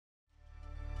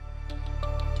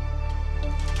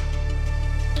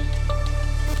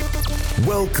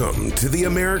Welcome to the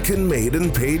American Made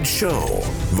and Paid Show,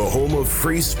 the home of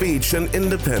free speech and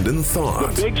independent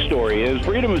thought. The big story is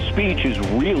freedom of speech is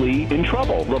really in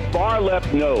trouble. The far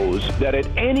left knows that at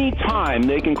any time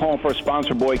they can call for a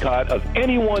sponsor boycott of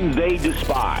anyone they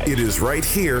despise. It is right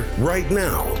here, right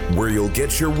now, where you'll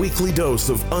get your weekly dose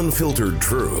of unfiltered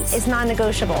truth. It's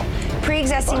non-negotiable.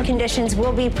 Pre-existing conditions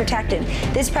will be protected.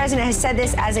 This president has said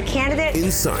this as a candidate.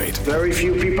 Insight. Very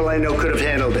few people I know could have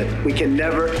handled it. We can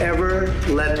never, ever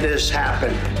let this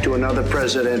happen to another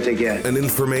president again. And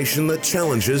information that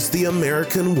challenges the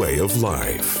American way of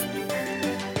life.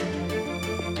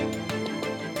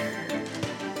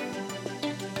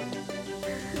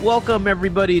 Welcome,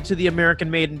 everybody, to the American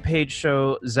Made and Paid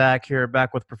Show. Zach here,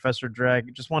 back with Professor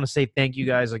Drag. Just want to say thank you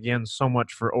guys again so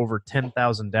much for over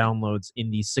 10,000 downloads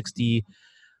in the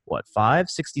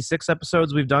 66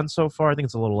 episodes we've done so far. I think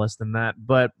it's a little less than that,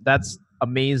 but that's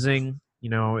amazing. You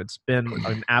know, it's been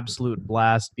an absolute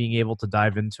blast being able to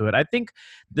dive into it. I think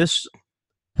this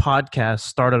podcast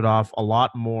started off a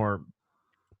lot more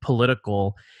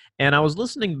political, and I was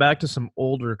listening back to some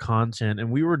older content, and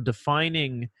we were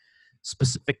defining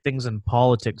specific things in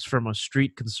politics from a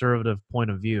street conservative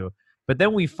point of view. But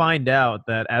then we find out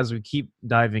that as we keep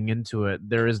diving into it,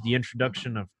 there is the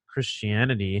introduction of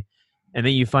Christianity, and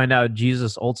then you find out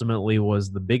Jesus ultimately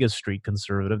was the biggest street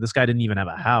conservative. This guy didn't even have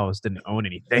a house, didn't own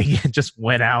anything, just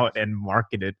went out and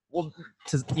marketed,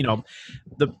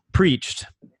 preached,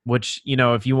 which,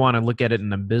 if you want to look at it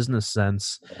in a business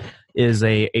sense, is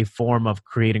a form of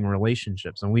creating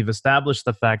relationships. And we've established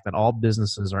the fact that all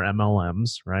businesses are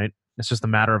MLMs, right? It's just a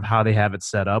matter of how they have it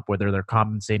set up, whether they're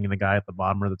compensating the guy at the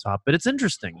bottom or the top. But it's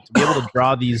interesting to be able to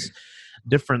draw these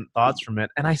different thoughts from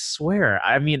it. And I swear,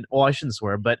 I shouldn't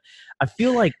swear, but I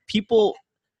feel like people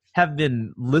have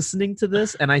been listening to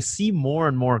this, and I see more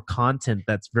and more content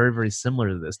that's very, very similar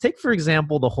to this. Take, for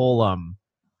example, the whole,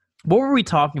 what were we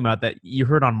talking about that you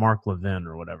heard on Mark Levin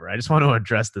or whatever? I just want to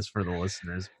address this for the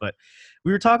listeners, but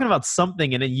we were talking about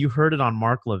something and then you heard it on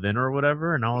Mark Levin or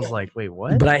whatever. And I was like, wait,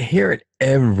 what? But I hear it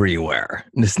everywhere.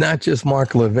 It's not just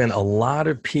Mark Levin. A lot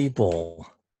of people,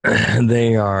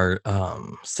 they are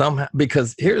somehow,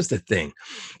 because here's the thing.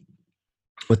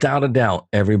 Without a doubt,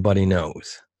 everybody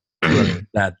knows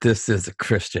that this is a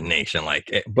Christian nation.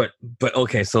 But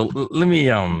okay, so let me,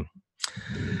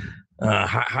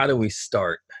 how do we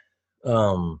start?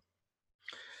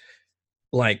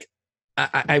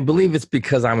 I believe it's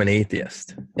because I'm an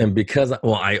atheist, and because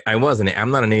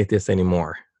I'm not an atheist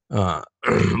anymore.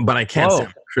 But I can't say I'm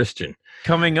a Christian.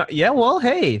 Coming up, yeah. Well,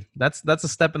 hey, that's a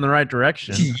step in the right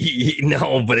direction.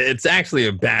 No, but it's actually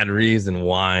a bad reason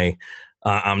why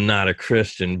I'm not a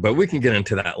Christian. But we can get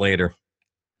into that later.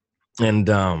 And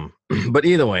but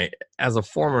either way, as a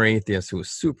former atheist who is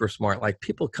super smart,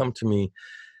 people come to me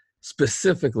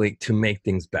specifically to make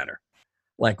things better.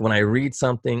 Like when I read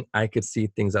something, I could see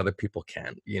things other people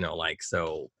can, do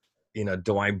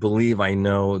I believe I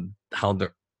know how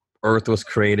the earth was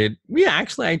created? Yeah,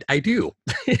 actually I do.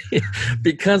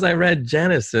 Because I read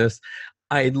Genesis,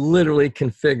 I literally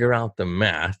can figure out the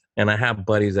math, and I have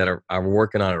buddies that are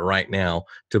working on it right now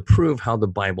to prove how the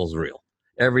Bible's real.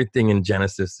 Everything in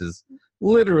Genesis is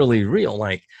literally real.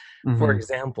 For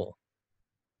example,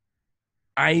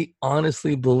 I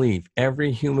honestly believe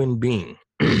every human being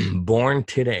born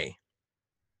today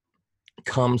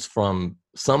comes from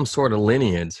some sort of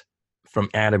lineage from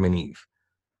Adam and Eve.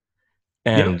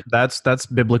 And that's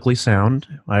biblically sound.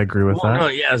 I agree with that. No,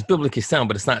 yeah, it's biblically sound,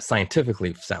 but it's not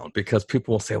scientifically sound, because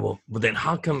people will say, well, then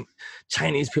how come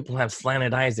Chinese people have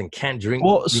slanted eyes and can't drink?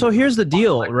 Well, so here's the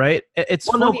deal, right? It's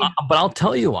funny. No, but I'll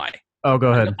tell you why. Oh,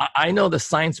 go ahead. I know the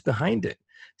science behind it.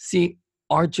 See,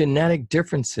 our genetic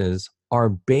differences are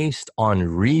based on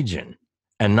region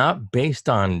and not based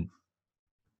on,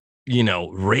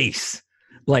 race.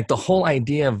 The whole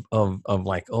idea of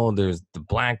there's the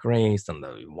black race and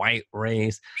the white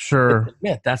race. Sure.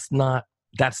 That's not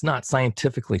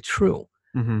scientifically true.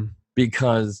 Mm-hmm.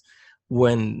 Because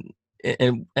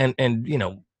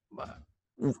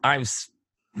I've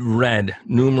read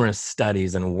numerous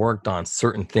studies and worked on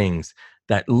certain things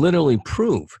that literally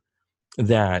prove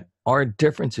that our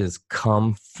differences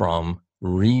come from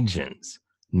regions,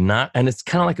 and it's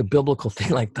kind of like a biblical thing,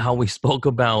 like how we spoke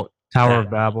about Tower of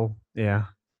Babel. Yeah.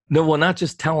 No, well, not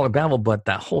just Tower of Babel, but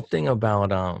that whole thing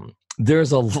about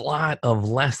there's a lot of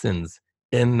lessons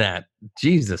in that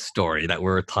Jesus story that we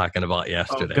were talking about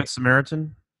yesterday. Good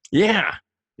Samaritan? Yeah.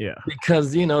 Yeah.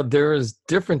 Because, there's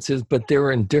differences, but they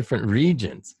were in different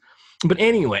regions. But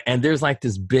anyway, and there's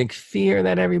this big fear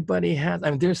that everybody has.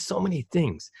 There's so many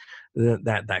things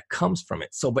that comes from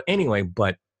it. So, but anyway,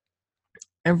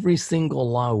 every single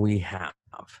law we have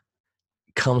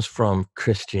comes from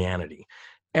Christianity.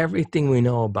 Everything we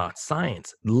know about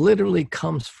science literally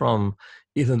comes from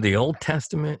either the Old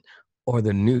Testament or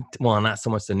the New, well, not so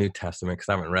much the New Testament because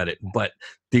I haven't read it, but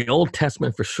the Old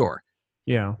Testament for sure.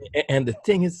 Yeah. And the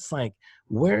thing is, it's like,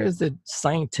 where is the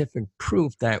scientific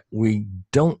proof that we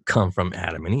don't come from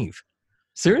Adam and Eve?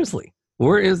 Seriously,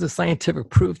 where is the scientific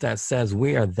proof that says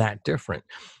we are that different?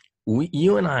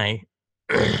 You and I,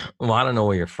 well, I don't know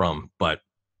where you're from, but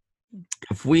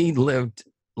if we lived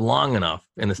long enough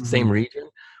in the same region,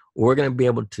 we're going to be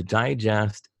able to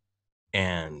digest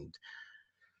and,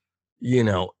 you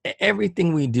know,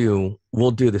 everything we do,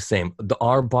 we'll do the same.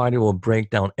 Our body will break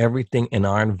down everything in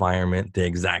our environment the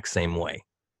exact same way.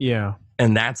 Yeah.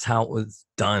 And that's how it was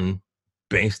done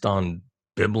based on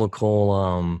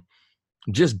biblical,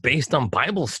 just based on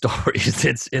Bible stories.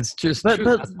 It's just true.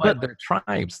 That's why they're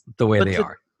tribes the way they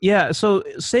are. Yeah, so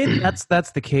say that's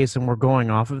the case, and we're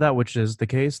going off of that, which is the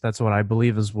case. That's what I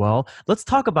believe as well. Let's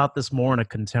talk about this more in a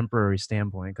contemporary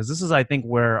standpoint, because this is, I think,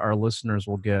 where our listeners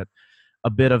will get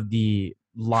a bit of the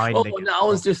line. Oh, no, I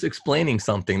was just explaining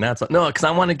something. That's no, because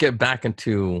I want to get back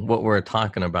into what we're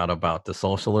talking about the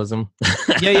socialism.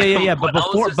 Yeah.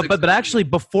 But actually,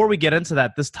 before we get into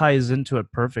that, this ties into it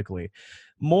perfectly.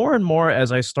 More and more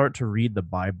as I start to read the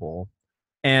Bible,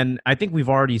 and I think we've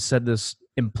already said this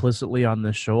implicitly on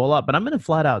this show a lot, but I'm going to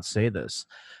flat out say this.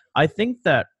 I think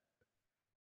that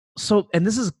and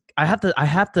this is, I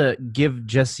have to give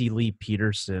Jesse Lee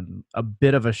Peterson a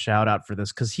bit of a shout out for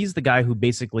this, because he's the guy who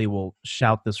basically will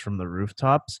shout this from the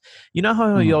rooftops. You know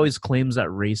how he always claims that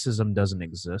racism doesn't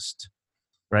exist,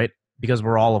 right? Because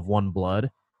we're all of one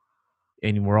blood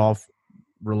and we're all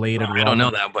related. I don't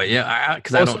know that, but yeah,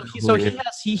 because I don't. So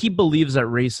he believes that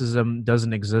racism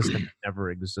doesn't exist and it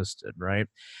never existed, right?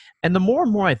 And the more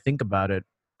and more I think about it,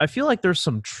 I feel like there's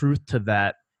some truth to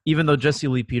that, even though Jesse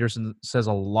Lee Peterson says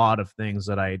a lot of things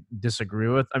that I disagree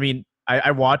with. I mean, I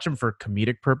watch him for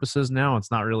comedic purposes now. It's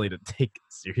not really to take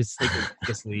seriously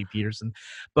Jesse Lee Peterson.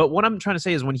 But what I'm trying to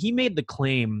say is, when he made the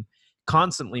claim,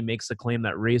 constantly makes the claim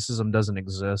that racism doesn't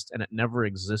exist and it never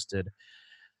existed,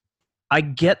 I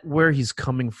get where he's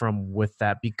coming from with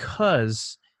that,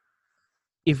 because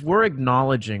if we're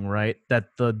acknowledging, right, that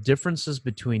the differences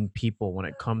between people when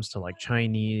it comes to like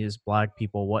Chinese, black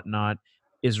people, whatnot,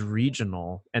 is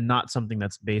regional and not something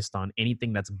that's based on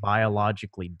anything that's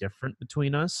biologically different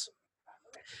between us,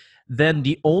 then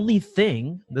the only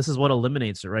thing, this is what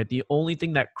eliminates it, right? The only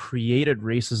thing that created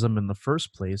racism in the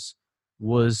first place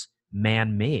was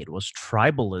man-made, was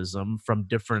tribalism from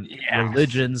different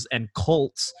religions and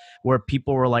cults, where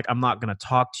people were like, I'm not going to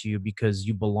talk to you because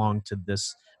you belong to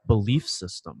this belief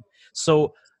system.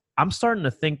 So I'm starting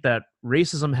to think that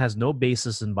racism has no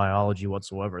basis in biology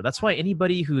whatsoever. That's why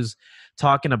anybody who's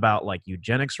talking about like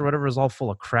eugenics or whatever is all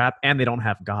full of crap, and they don't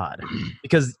have God.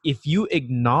 Because if you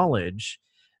acknowledge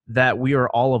that we are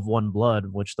all of one blood,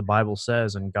 which the Bible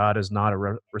says, and God is not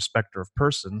a respecter of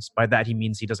persons, by that he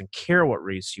means he doesn't care what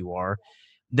race you are,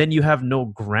 then you have no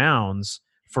grounds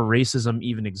for racism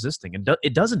even existing. And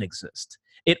it doesn't exist.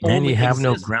 And you have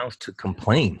no grounds to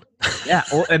complain. Yeah,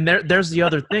 well, and there's the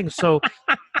other thing. So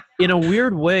in a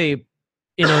weird way,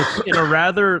 in a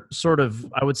rather sort of,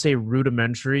 I would say,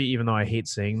 rudimentary, even though I hate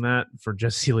saying that for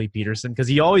Jesse Lee Peterson, because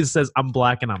he always says I'm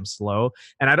black and I'm slow,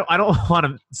 and I don't want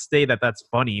to say that that's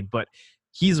funny, but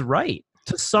he's right.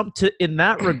 In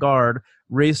that regard,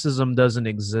 racism doesn't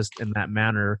exist in that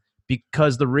manner,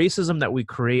 because the racism that we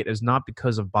create is not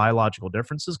because of biological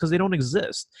differences, because they don't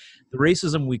exist. The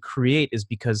racism we create is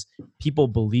because people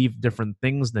believe different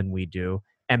things than we do,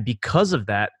 and because of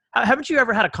that, haven't you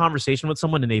ever had a conversation with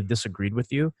someone and they've disagreed with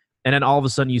you, and then all of a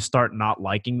sudden you start not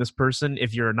liking this person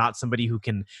if you're not somebody who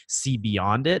can see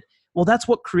beyond it? Well, that's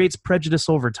what creates prejudice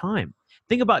over time.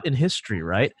 Think about in history,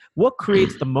 right? What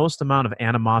creates the most amount of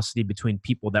animosity between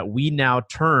people that we now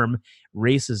term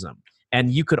racism?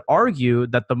 And you could argue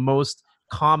that the most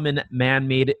common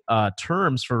man-made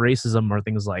terms for racism are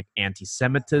things like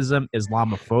anti-Semitism,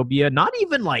 Islamophobia, not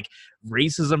even like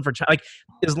racism for China. Like,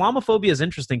 Islamophobia is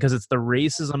interesting because it's the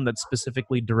racism that's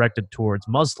specifically directed towards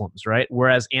Muslims, right?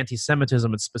 Whereas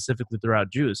anti-Semitism is specifically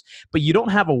throughout Jews. But you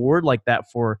don't have a word like that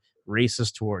for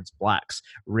racist towards blacks,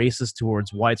 racist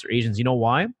towards whites or Asians. You know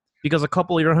why? Because a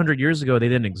couple of 100 years ago, they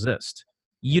didn't exist.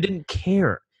 You didn't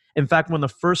care. In fact, when the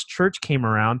first church came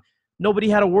around, nobody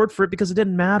had a word for it because it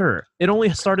didn't matter. It only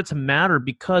started to matter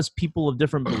because people of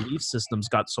different belief systems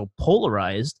got so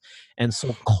polarized and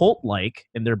so cult-like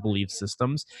in their belief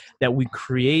systems that we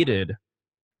created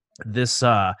this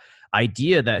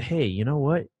idea that, hey, you know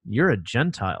what? You're a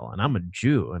Gentile and I'm a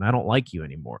Jew and I don't like you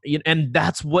anymore. And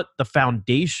that's what the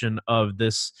foundation of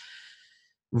this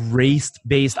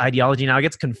race-based ideology. Now it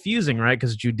gets confusing, right?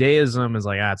 Because Judaism is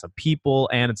like, it's a people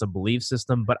and it's a belief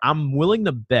system, but I'm willing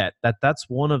to bet that that's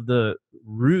one of the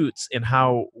roots in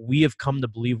how we have come to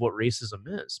believe what racism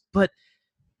is. But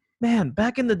man,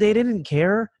 back in the day, they didn't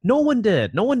care. No one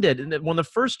did. And when the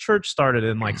first church started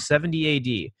in like 70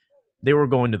 AD, they were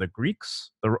going to the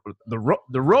Greeks.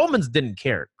 The Romans didn't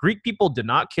care. Greek people did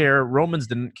not care. Romans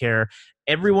didn't care.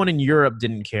 Everyone in Europe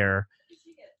didn't care.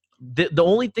 The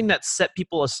only thing that set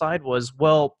people aside was,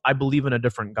 well, I believe in a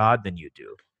different God than you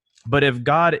do. But if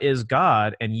God is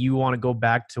God and you want to go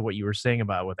back to what you were saying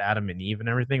about with Adam and Eve and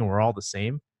everything, and we're all the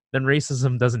same, then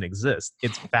racism doesn't exist.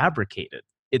 It's fabricated.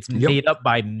 It's made up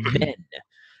by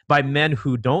men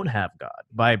who don't have God,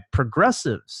 by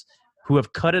progressives who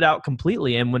have cut it out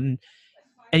completely. And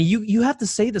you have to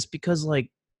say this because,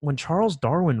 like, when Charles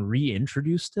Darwin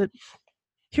reintroduced it,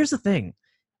 here's the thing.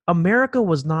 America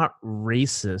was not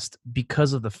racist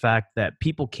because of the fact that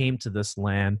people came to this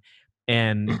land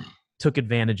and took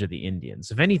advantage of the Indians.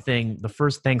 If anything, the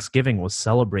first Thanksgiving was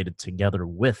celebrated together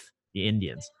with the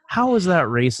Indians. How is that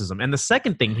racism? And the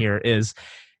second thing here is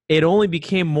it only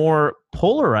became more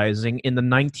polarizing in the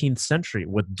 19th century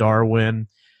with Darwin,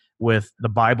 with the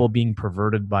Bible being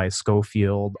perverted by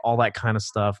Schofield, all that kind of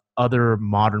stuff, other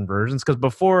modern versions. Because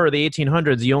before the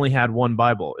 1800s, you only had one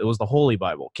Bible. It was the Holy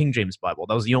Bible, King James Bible.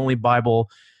 That was the only Bible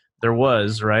there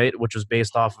was, right? Which was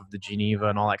based off of the Geneva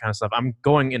and all that kind of stuff. I'm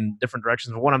going in different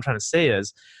directions, but what I'm trying to say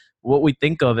is what we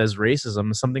think of as racism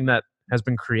is something that has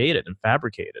been created and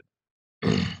fabricated.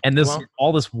 And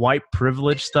all this white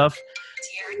privilege stuff,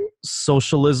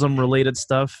 socialism related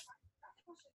stuff.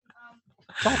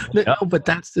 No, but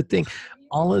that's the thing.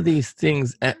 All of these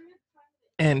things,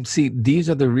 and see, these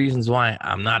are the reasons why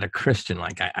I'm not a Christian.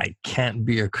 Like, I can't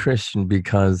be a Christian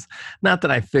because, not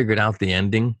that I figured out the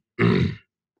ending,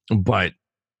 but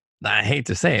I hate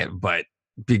to say it, but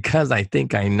because I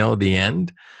think I know the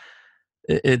end,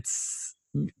 it's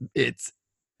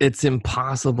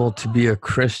impossible to be a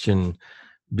Christian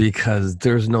because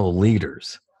there's no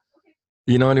leaders.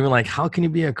 You know what I mean? Like, how can you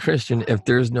be a Christian if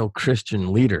there's no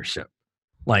Christian leadership?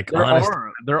 Like, there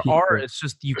are. It's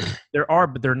just there are,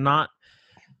 but they're not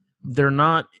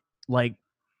like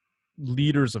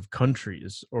leaders of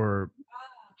countries or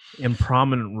in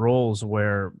prominent roles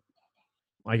where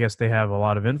I guess they have a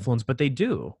lot of influence, but they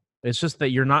do. It's just that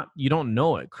you don't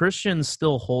know it. Christians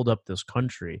still hold up this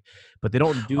country, but they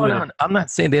don't do it. No, I'm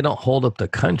not saying they don't hold up the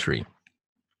country,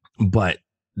 but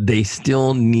they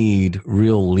still need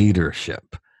real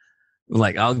leadership.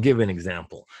 Like, I'll give an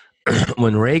example.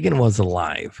 When Reagan was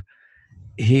alive,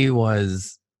 he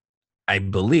was, I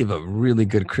believe, a really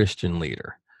good Christian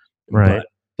leader. Right. But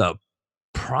the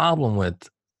problem with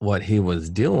what he was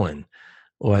doing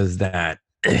was that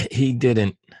he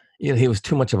didn't, he was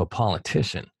too much of a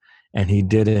politician, and he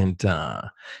didn't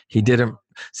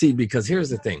see, because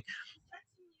here's the thing.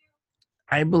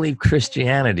 I believe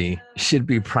Christianity should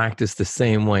be practiced the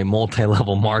same way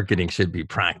multi-level marketing should be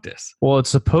practiced. Well, it's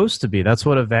supposed to be. That's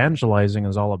what evangelizing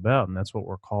is all about, and that's what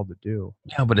we're called to do.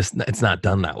 Yeah, but it's not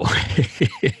done that way.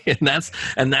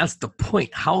 and that's the point.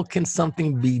 How can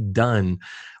something be done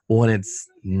when it's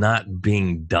not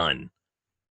being done?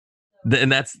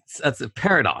 And that's a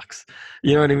paradox.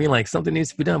 You know what I mean? Like, something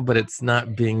needs to be done, but it's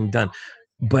not being done.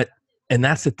 And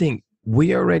that's the thing.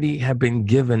 We already have been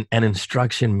given an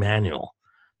instruction manual.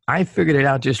 I figured it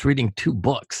out just reading 2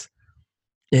 books.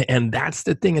 And that's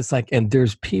the thing. It's like, and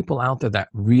there's people out there that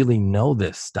really know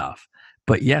this stuff,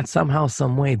 but yet somehow,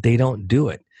 some way, they don't do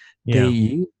it. Yeah. They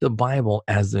use the Bible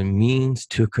as a means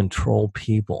to control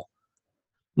people.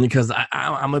 Because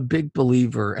I'm a big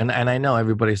believer, and I know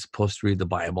everybody's supposed to read the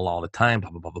Bible all the time, blah,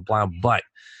 blah, blah, blah, blah. But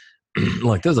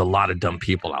look, there's a lot of dumb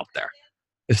people out there.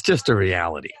 It's just a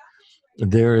reality.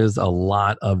 There is a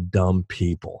lot of dumb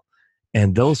people.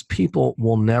 And those people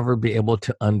will never be able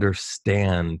to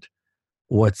understand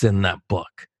what's in that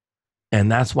book. And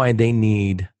that's why they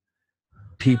need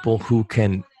people who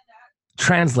can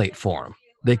translate for them.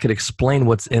 They could explain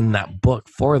what's in that book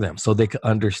for them so they could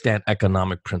understand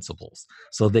economic principles,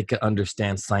 so they could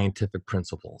understand scientific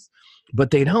principles.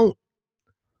 But they don't.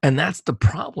 And that's the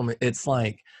problem. It's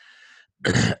like,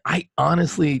 I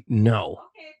honestly know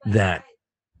that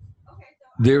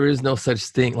there is no such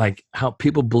thing, like how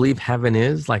people believe heaven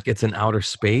is, like it's in outer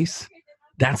space.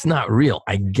 That's not real.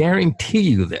 I guarantee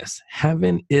you this.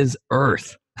 Heaven is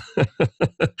earth.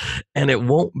 And it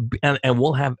won't be, and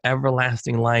we'll have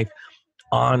everlasting life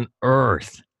on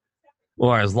earth,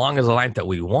 or as long as the life that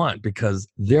we want, because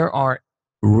there are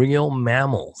real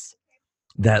mammals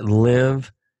that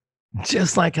live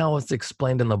just like how it's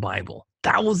explained in the Bible.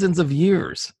 thousands of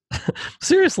years.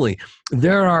 Seriously,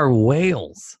 there are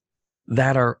whales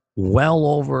that are well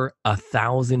over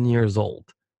 1,000 years old.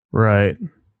 Right.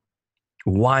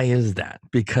 Why is that?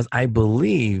 Because I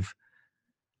believe,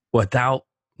 without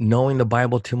knowing the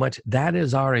Bible too much, that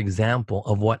is our example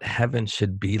of what heaven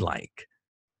should be like.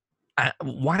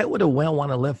 Why would a whale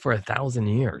want to live for 1,000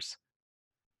 years?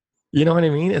 You know what I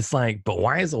mean? It's like, but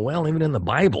why is a whale even in the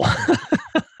Bible?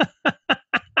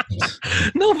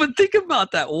 No, but think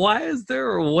about that. Why is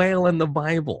there a whale in the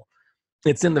Bible?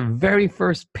 It's in the very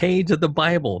first page of the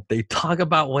Bible. They talk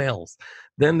about whales.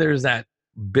 Then there's that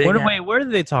big. Where do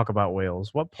they talk about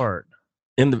whales? What part?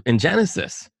 In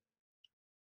Genesis.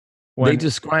 They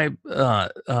describe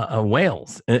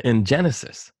whales in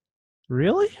Genesis.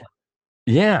 Really?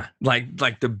 Yeah,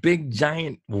 like the big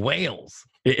giant whales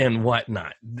and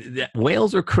whatnot.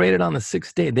 Whales were created on the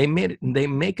sixth day. They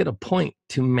make it a point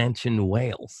to mention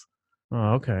whales.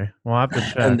 Oh, okay. Well, I have to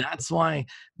check. And that's why.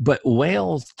 But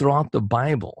whales throughout the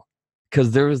Bible,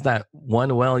 because there was that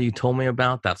one whale you told me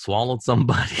about that swallowed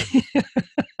somebody.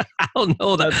 I don't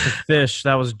know. That's a fish.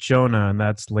 That was Jonah, and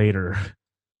that's later.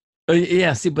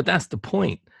 Yeah, see, but that's the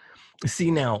point. See,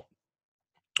 now,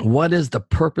 what is the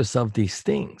purpose of these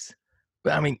things?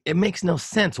 I mean, it makes no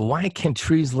sense. Why can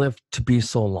trees live to be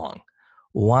so long?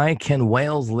 Why can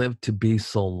whales live to be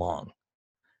so long?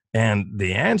 And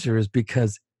the answer is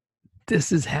because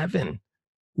this is heaven.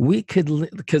 We could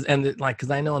because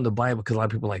I know in the Bible, because a lot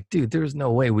of people are like, dude, there's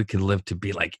no way we could live to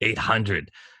be like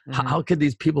 800. Mm-hmm. How could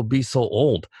these people be so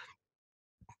old?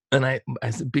 And I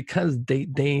said, because they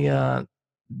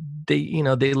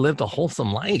lived a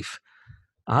wholesome life.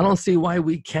 I don't see why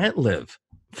we can't live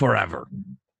forever.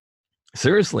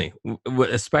 Seriously,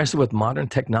 especially with modern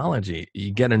technology.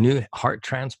 You get a new heart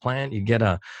transplant, you get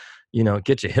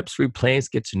get your hips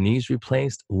replaced, get your knees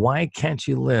replaced. Why can't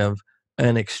you live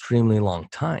an extremely long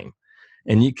time?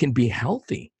 And you can be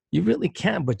healthy. You really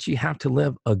can, but you have to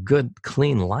live a good,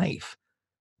 clean life.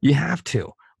 You have to,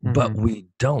 mm-hmm. But we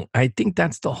don't. I think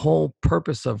that's the whole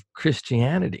purpose of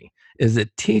Christianity, is it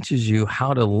teaches you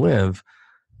how to live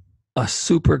a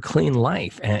super clean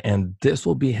life, and this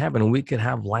will be heaven. We could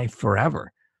have life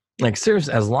forever. Like,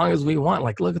 seriously, as long as we want.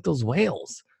 Like, look at those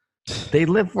whales. They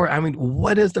live for, I mean,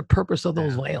 what is the purpose of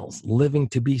those whales living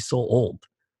to be so old?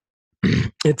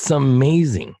 It's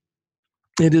amazing.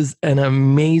 It is an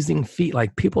amazing feat.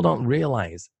 Like, people don't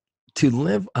realize to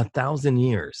live 1,000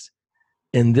 years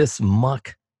in this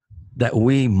muck that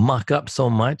we muck up so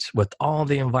much with all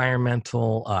the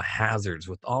environmental hazards,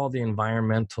 with all the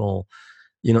environmental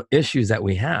issues that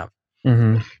we have,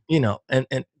 mm-hmm.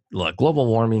 And look, global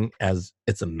warming, as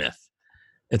it's a myth.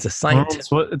 It's a science.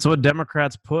 It's what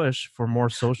Democrats push for, more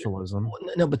socialism.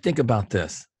 No, but think about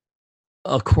this.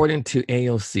 According to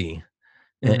AOC,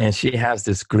 mm-hmm. and she has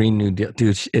this Green New Deal,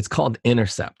 dude, it's called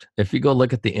Intercept. If you go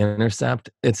look at the Intercept,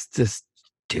 it's just,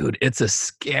 dude, it's a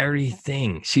scary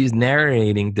thing. She's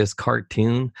narrating this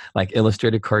cartoon, like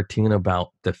illustrated cartoon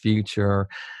about the future,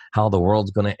 how the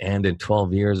world's going to end in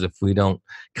 12 years if we don't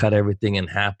cut everything in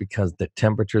half because the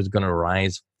temperature is going to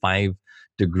rise 5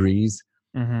 degrees.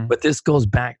 Mm-hmm. But this goes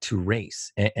back to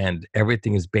race, and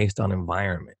everything is based on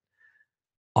environment.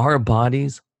 Our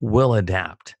bodies will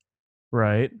adapt,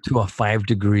 right, to a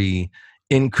 5-degree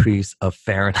increase of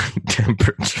Fahrenheit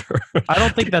temperature. I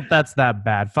don't think that's that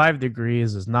bad. 5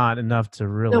 degrees is not enough to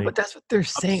really. No, but that's what they're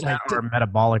saying. Like our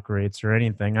metabolic rates or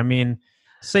anything. I mean,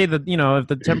 say that, if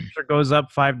the temperature goes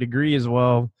up 5 degrees,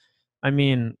 well, I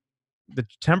mean, the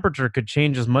temperature could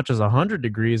change as much as 100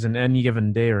 degrees in any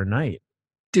given day or night.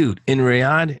 Dude, in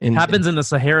Riyadh, it happens in the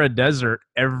Sahara Desert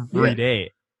every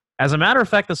day. As a matter of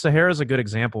fact, the Sahara is a good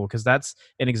example, because that's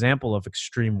an example of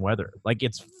extreme weather. Like,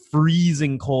 it's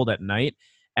freezing cold at night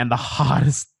and the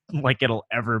hottest like it'll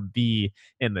ever be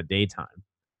in the daytime.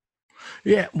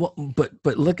 Yeah, well,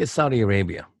 but look at Saudi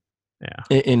Arabia.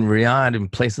 Yeah, in Riyadh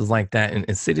and places like that,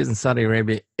 in cities in Saudi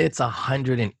Arabia, it's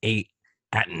 108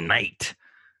 at night.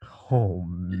 Oh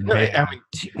man! No, I mean,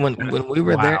 when we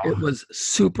were there, it was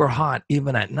super hot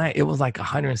even at night. It was like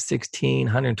 116,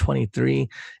 123.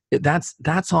 That's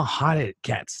how hot it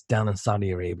gets down in Saudi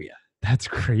Arabia. That's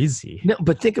crazy. No,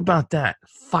 but think about that: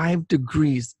 5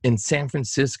 degrees in San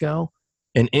Francisco,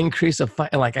 an increase of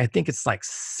 5. Like, I think it's like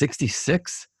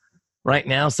 66 right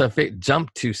now. So if it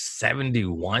jumped to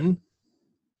 71,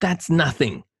 that's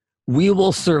nothing. We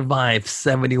will survive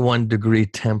 71-degree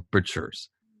temperatures.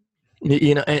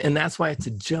 And that's why it's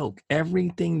a joke.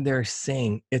 Everything they're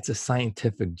saying, it's a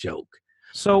scientific joke.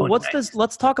 So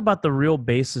let's talk about the real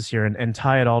basis here and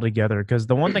tie it all together. Because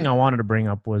the one thing I wanted to bring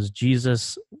up was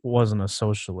Jesus wasn't a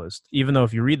socialist. Even though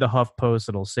if you read the HuffPost,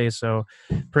 it'll say so.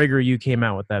 PragerU came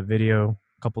out with that video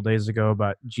couple days ago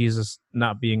about Jesus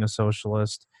not being a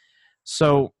socialist.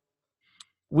 So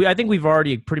I think we've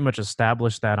already pretty much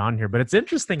established that on here, but it's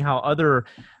interesting how other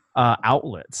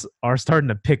outlets are starting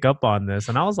to pick up on this.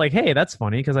 And I was like, hey, that's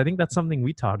funny, because I think that's something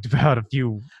we talked about a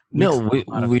few weeks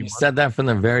ago, we said that from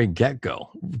the very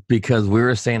get-go, because we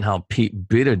were saying how Pete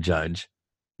Buttigieg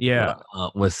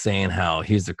was saying how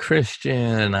he's a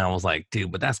Christian. And I was like,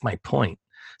 dude, but that's my point.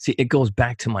 See, it goes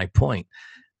back to my point.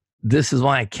 This is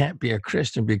why I can't be a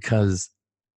Christian, because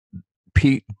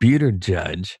Pete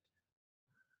Buttigieg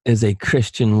is a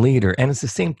Christian leader. And it's the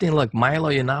same thing. Look, Milo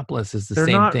Yiannopoulos is the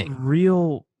same thing.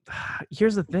 Real.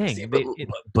 Here's the thing. See,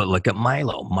 but look at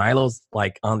Milo. Milo's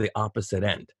like on the opposite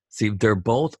end. See, they're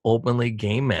both openly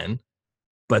gay men,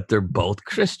 but they're both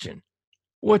Christian,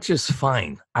 which is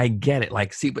fine. I get it.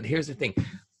 Like, see, but here's the thing.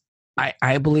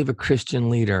 I believe a Christian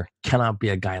leader cannot be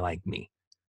a guy like me.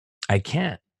 I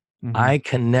can't. Mm-hmm. I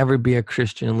can never be a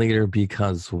Christian leader,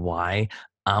 because why?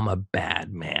 I'm a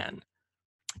bad man.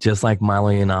 Just like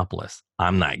Milo Yiannopoulos.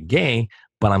 I'm not gay,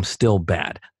 but I'm still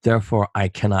bad. Therefore, I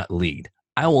cannot lead.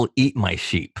 I will eat my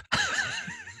sheep.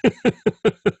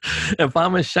 If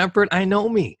I'm a shepherd, I know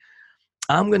me.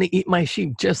 I'm going to eat my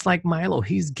sheep just like Milo.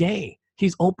 He's gay.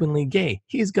 He's openly gay.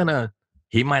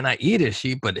 He might not eat his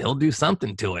sheep, but he'll do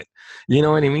something to it. You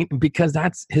know what I mean? Because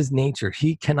that's his nature.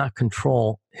 He cannot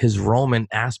control his Roman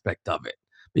aspect of it.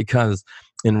 Because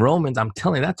in Romans, I'm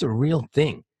telling you, that's a real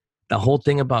thing. The whole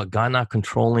thing about God not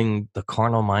controlling the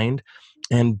carnal mind.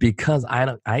 And because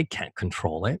I can't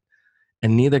control it,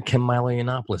 and neither can Milo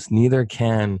Yiannopoulos, neither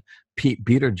can Pete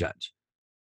Buttigieg.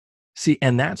 See,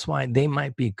 and that's why they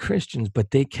might be Christians,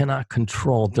 but they cannot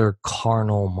control their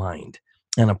carnal mind.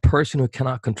 And a person who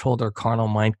cannot control their carnal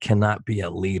mind cannot be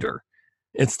a leader.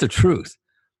 It's the truth.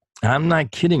 I'm not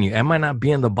kidding you. It might not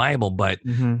be in the Bible, but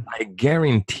I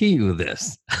guarantee you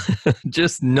this.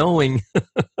 Just knowing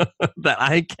that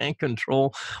I can't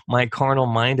control my carnal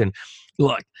mind. And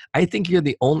look, I think you're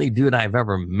the only dude I've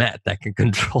ever met that can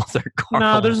control their carnal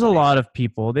mind. No, there's a lot of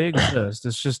people. They exist.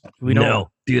 It's just we don't.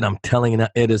 No, dude, I'm telling you now,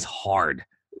 it is hard.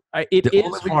 It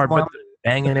is hard, but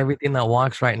banging everything that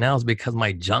walks right now is because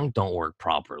my junk don't work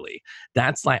properly.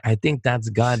 That's like, I think that's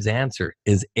God's answer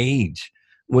is age.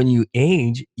 When you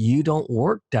age, you don't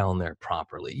work down there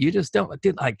properly. You just don't.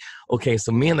 Dude, like, okay,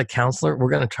 so me and the counselor, we're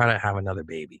going to try to have another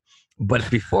baby. But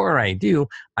before I do,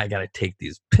 I got to take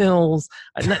these pills.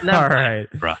 All right.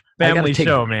 Bruh, family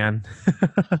show, man.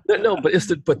 No,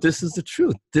 but this is the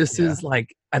truth. This is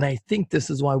like, and I think this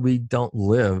is why we don't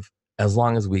live as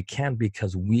long as we can,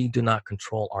 because we do not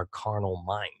control our carnal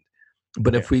mind.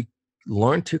 But if we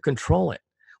learn to control it,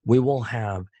 we will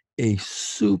have a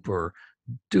super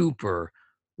duper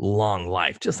long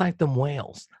life, just like them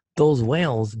whales. Those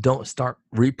whales don't start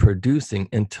reproducing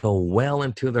until well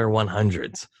into their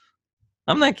 100s.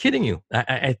 I'm not kidding you.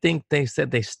 I think they said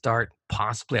they start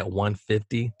possibly at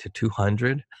 150 to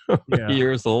 200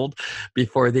 years old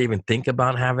before they even think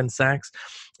about having sex.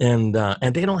 And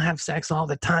they don't have sex all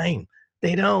the time.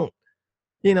 They don't.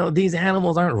 You know, these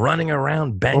animals aren't running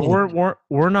around banging. Well,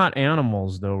 we're not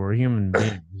animals, though. We're human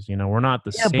beings. You know, we're not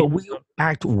the same. Yeah, but we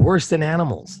act worse than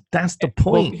animals. That's the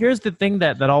point. Well, here's the thing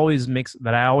that always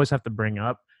that I always have to bring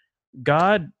up.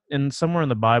 God, and somewhere in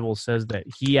the Bible, says that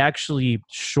he actually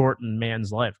shortened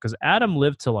man's life, because Adam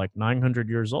lived to like 900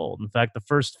 years old. In fact, the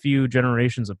first few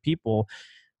generations of people,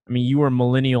 I mean, you were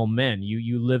millennial men.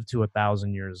 You lived to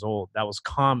 1,000 years old. That was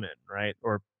common, right?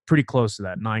 Or pretty close to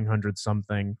that, 900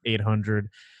 something, 800.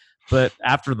 But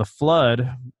after the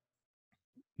flood,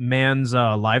 man's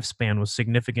lifespan was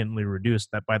significantly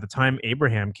reduced. That by the time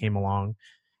Abraham came along,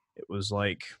 it was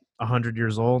like 100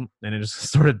 years old, and it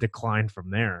just sort of declined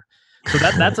from there.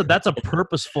 So that's a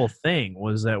purposeful thing,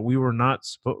 was that we were not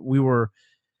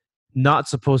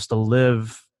supposed to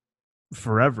live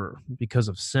forever because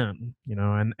of sin, you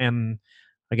know. And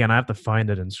again, I have to find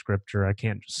it in scripture. I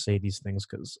can't just say these things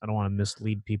because I don't want to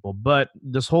mislead people. But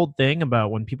this whole thing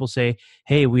about when people say,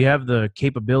 hey, we have the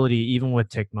capability, even with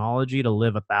technology, to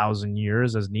live 1,000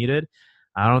 years as needed,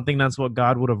 I don't think that's what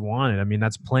God would have wanted. I mean,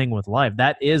 that's playing with life.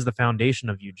 That is the foundation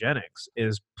of eugenics,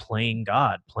 is playing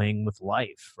God, playing with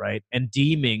life, right? And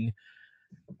deeming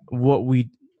what we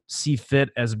see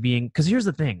fit as being, because here's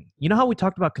the thing. You know how we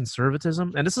talked about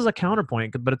conservatism? And this is a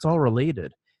counterpoint, but it's all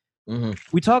related. Mm-hmm.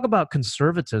 We talk about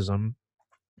conservatism,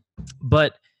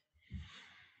 but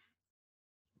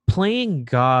playing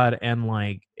God and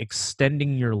like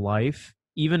extending your life,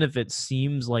 even if it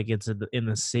seems like it's in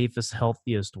the safest,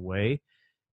 healthiest way,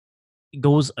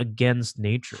 goes against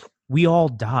nature. We all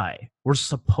die. We're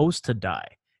supposed to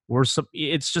die.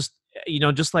 It's just, you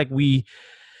know, just like we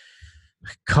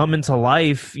come into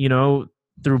life, you know,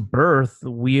 through birth,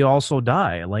 we also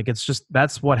die. Like, it's just,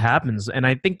 that's what happens. And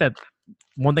I think that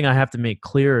one thing I have to make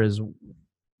clear is,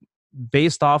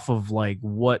 based off of like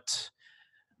what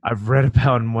I've read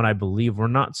about and what I believe, we're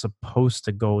not supposed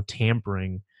to go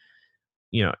tampering.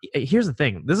 You know, here's the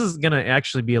thing. This is going to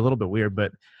actually be a little bit weird,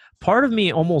 but part of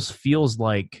me almost feels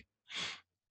like,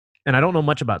 and I don't know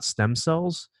much about stem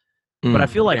cells, but I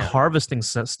feel like harvesting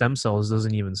stem cells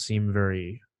doesn't even seem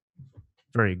very,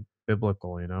 very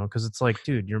biblical, you know? Because it's like,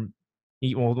 dude,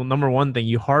 well, number one thing,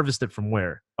 you harvest it from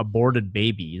where? Aborted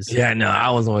babies. Yeah, no, I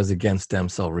was always against stem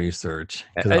cell research.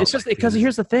 It's just because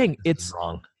here's the thing. It's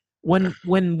wrong. When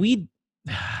we,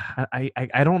 I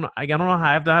don't know how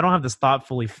I don't have this thought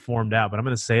fully formed out, but I'm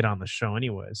going to say it on the show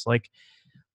anyways. Like,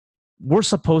 we're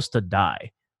supposed to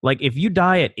die. Like, if you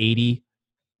die at 80,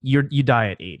 you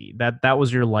die at 80. That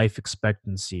was your life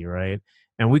expectancy, right?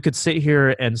 And we could sit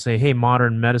here and say, hey,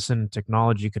 modern medicine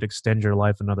technology could extend your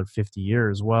life another 50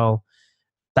 years. Well,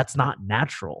 that's not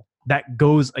natural. That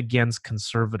goes against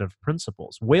conservative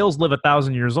principles. Whales live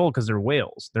 1,000 years old because they're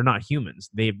whales. They're not humans.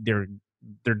 They're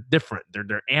different.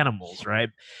 They're animals, right?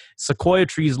 Sequoia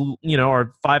trees, you know,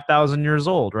 are 5,000 years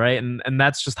old, right? And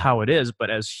that's just how it is.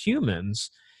 But as humans,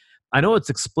 I know it's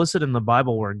explicit in the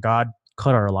Bible where God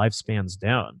cut our lifespans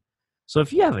down. So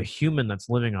if you have a human that's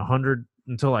living 100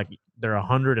 until like they're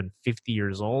 150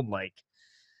 years old, like,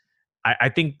 I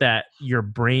think that your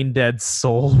brain dead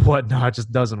soul, whatnot,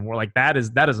 just doesn't work. Like, that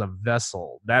is a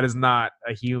vessel. That is not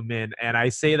a human. And I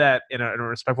say that in a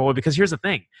respectful way, because here's the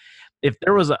thing. If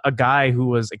there was a guy who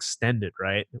was extended,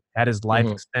 right, had his life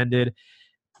extended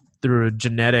through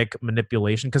genetic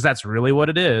manipulation, because that's really what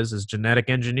it is genetic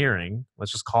engineering.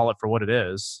 Let's just call it for what it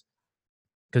is,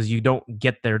 because you don't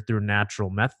get there through natural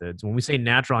methods. When we say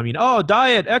natural, I mean, oh,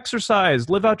 diet, exercise,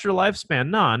 live out your lifespan.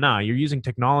 No, you're using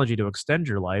technology to extend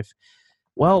your life.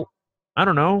 Well, I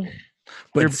don't know.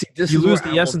 But see, you lose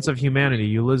the essence of humanity.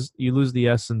 You lose the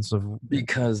essence of,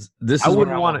 because this is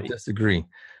where I want to disagree.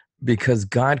 Because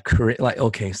God created, like,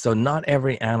 okay, so not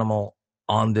every animal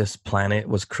on this planet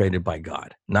was created by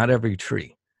God. Not every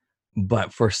tree.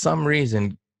 But for some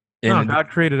reason, God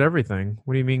created everything.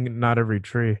 What do you mean, not every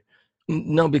tree?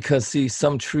 No, because see,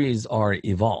 some trees are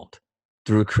evolved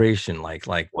through creation, like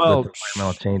well, the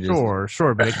environmental changes.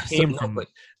 Sure, but it came from.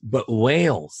 But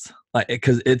whales,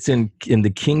 because it's in the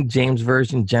King James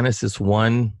Version, Genesis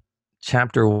 1,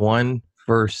 chapter 1,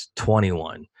 verse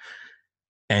 21.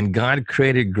 And God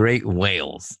created great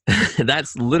whales.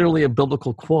 That's literally a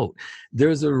biblical quote.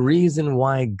 There's a reason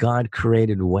why God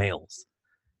created whales.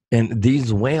 And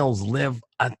these whales live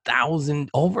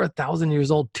over 1,000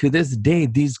 years old. To this day,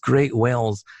 these great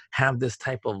whales have this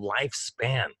type of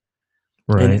lifespan.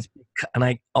 Right.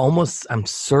 And I'm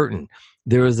certain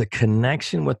there is a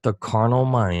connection with the carnal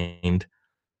mind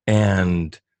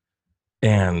and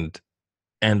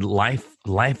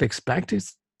life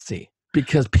expectancy.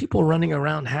 Because people running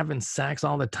around having sex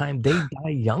all the time, they die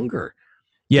younger.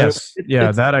 Yes.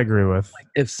 That I agree with. Like,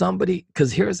 if somebody,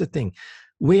 because here's the thing,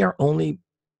 we are only,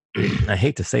 I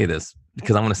hate to say this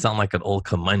because I'm going to sound like an old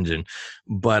curmudgeon,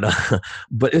 but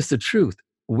it's the truth.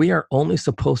 We are only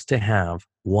supposed to have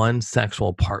one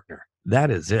sexual partner.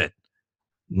 That is it.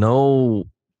 No,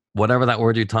 whatever that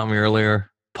word you taught me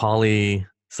earlier, poly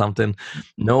something.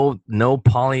 No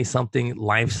poly something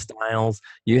lifestyles.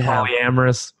 You have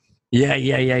polyamorous.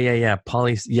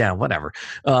 Yeah. Whatever.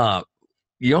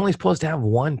 You're only supposed to have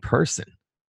one person.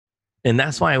 And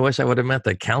that's why I wish I would have met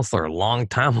the counselor a long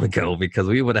time ago, because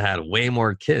we would have had way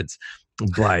more kids.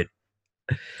 But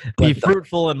be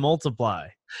fruitful and multiply.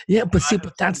 Yeah, but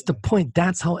that's the point.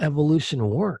 That's how evolution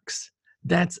works.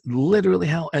 That's literally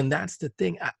how, and that's the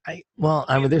thing. I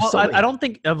don't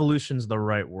think evolution's the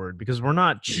right word, because we're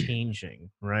not changing,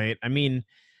 right? I mean,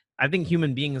 I think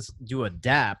human beings do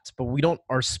adapt, but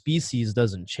our species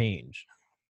doesn't change.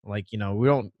 Like, you know, we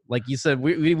don't, like you said,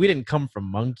 we didn't come from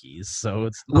monkeys, so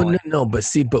it's not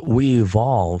but we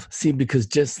evolve. See, because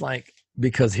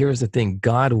here's the thing,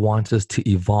 God wants us to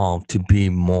evolve to be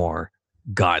more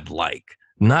God-like.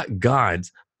 Not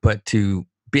gods, but to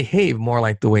behave more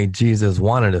like the way Jesus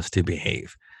wanted us to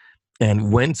behave.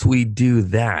 And once we do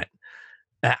that,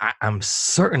 I'm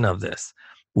certain of this.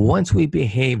 Once we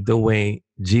behave the way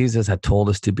Jesus had told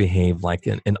us to behave, like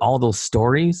in all those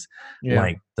stories,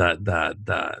 like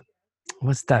the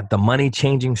what's that? The money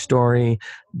changing story,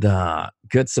 the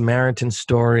Good Samaritan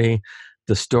story,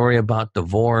 the story about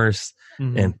divorce,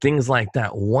 and things like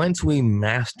that. Once we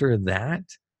master that,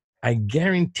 I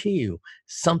guarantee you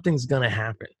something's going to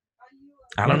happen.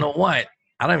 I don't know what.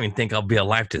 I don't even think I'll be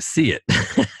alive to see it.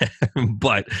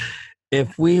 But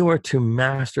if we were to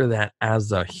master that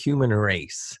as a human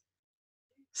race,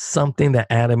 something that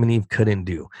Adam and Eve couldn't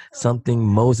do, something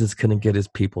Moses couldn't get his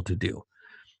people to do.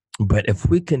 But if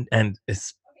we can,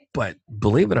 but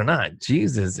believe it or not,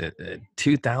 Jesus,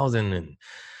 2,000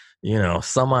 and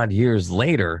some odd years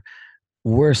later,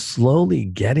 we're slowly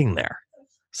getting there.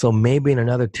 So maybe in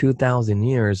another 2,000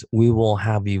 years, we will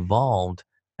have evolved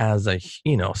as a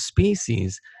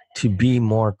species to be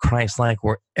more Christ-like,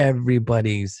 where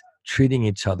everybody's treating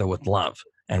each other with love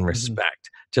and respect,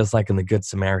 just like in the Good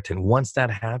Samaritan. Once that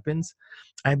happens,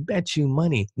 I bet you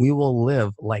money we will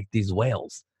live like these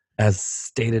whales, as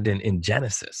stated in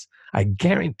Genesis. I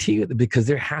guarantee you that, because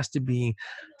there has to be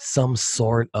some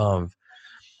sort of,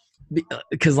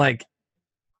 because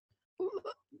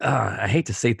I hate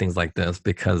to say things like this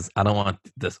because I don't want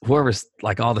this, whoever's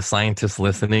like all the scientists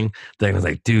listening, they're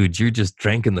like, dude, you're just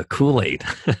drinking the Kool-Aid.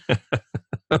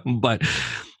 But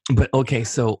okay,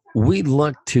 so we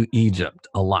look to Egypt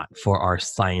a lot for our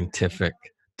scientific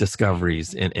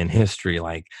discoveries in history,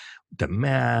 like the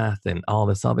math and all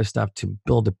this other stuff to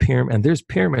build a pyramid. And there's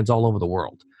pyramids all over the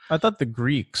world. I thought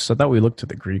we looked to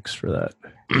the Greeks for that.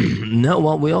 No,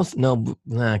 well, we also, no,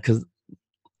 because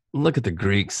look at the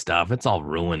Greek stuff. It's all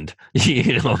ruined.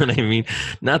 You know what I mean?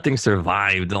 Nothing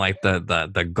survived. Like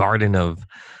the garden of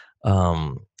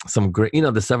some great,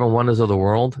 the 7 wonders of the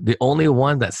world. The only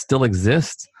one that still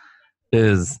exists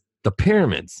is the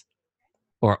pyramids,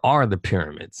 or are the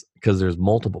pyramids, because there's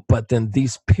multiple. But then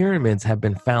these pyramids have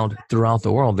been found throughout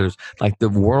the world. There's like the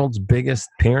world's biggest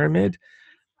pyramid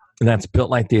that's built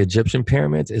like the Egyptian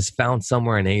pyramids is found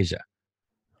somewhere in Asia.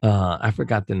 I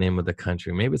forgot the name of the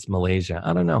country. Maybe it's Malaysia.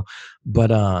 I don't know.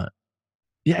 But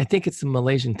yeah, I think it's the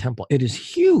Malaysian temple. It is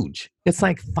huge. It's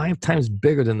like 5 times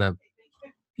bigger than the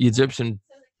Egyptian.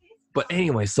 But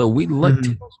anyway, so we look to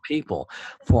those people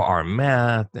for our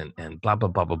math and blah, blah,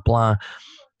 blah, blah, blah.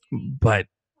 But,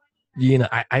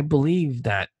 I believe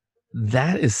that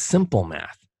is simple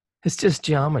math. It's just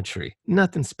geometry.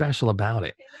 Nothing special about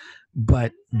it.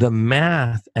 But the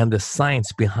math and the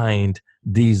science behind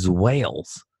these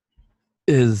whales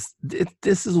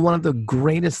this is one of the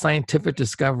greatest scientific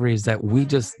discoveries that we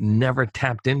just never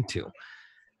tapped into.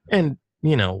 And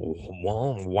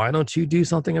well, why don't you do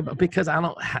something about? Because I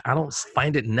don't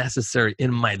find it necessary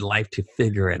in my life to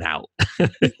figure it out.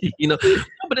 But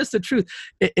it's the truth.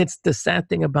 It's the sad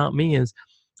thing about me is,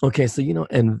 okay, so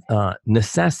and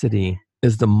necessity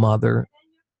is the mother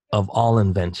of all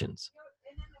inventions.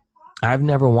 I've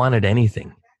never wanted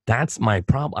anything. That's my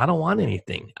problem. I don't want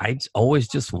anything. I always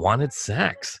just wanted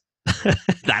sex.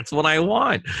 That's what I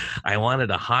want. I wanted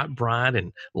a hot broad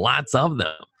and lots of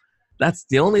them. That's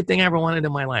the only thing I ever wanted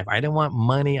in my life. I didn't want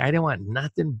money. I didn't want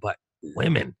nothing but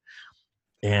women.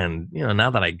 And, now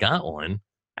that I got one,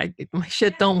 my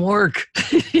shit don't work.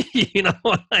 You know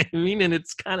what I mean? And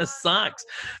it's kind of sucks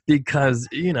because,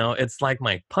 it's like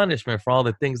my punishment for all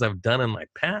the things I've done in my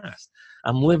past.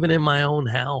 I'm living in my own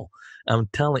hell. I'm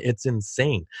telling you, it's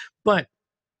insane. But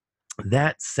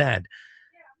that said,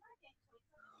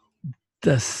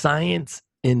 the science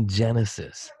in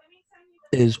Genesis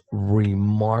is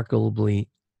remarkably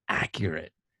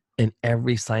accurate in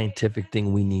every scientific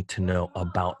thing we need to know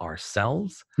about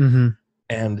ourselves.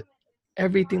 And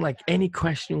everything, like any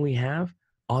question we have,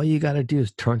 all you got to do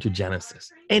is turn to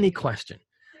Genesis. Any question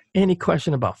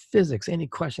about physics, any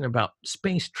question about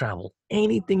space travel,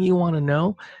 anything you want to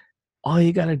know, all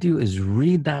you got to do is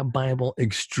read that Bible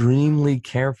extremely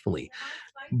carefully.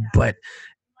 But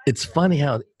it's funny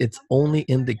how it's only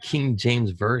in the King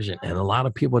James Version, and a lot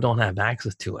of people don't have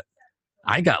access to it.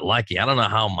 I got lucky. I don't know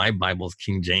how my Bible's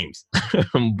King James,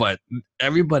 but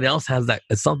everybody else has that.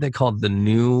 It's something called the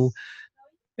New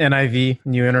NIV,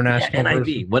 New International NIV,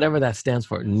 Version. Whatever that stands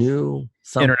for. New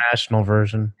International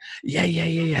Version.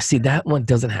 Yeah. See, that one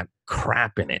doesn't have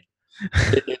crap in it.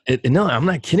 No, I'm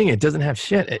not kidding. It doesn't have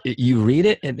shit. You read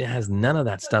it, it has none of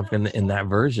that stuff in that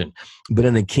version. But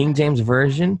in the King James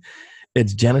Version,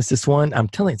 it's Genesis 1. I'm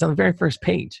telling you, it's on the very first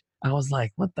page. I was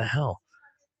like, what the hell?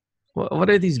 What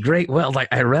are these great wells? Like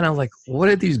I was like, what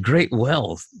are these great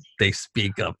wells they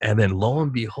speak of? And then lo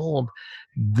and behold,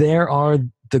 there are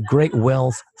the great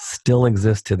wells still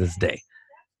exist to this day.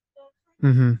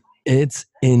 It's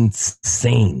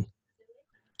insane.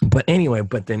 But anyway,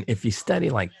 then if you study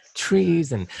like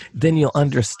trees, and then you'll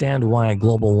understand why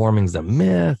global warming is a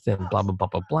myth and blah, blah, blah,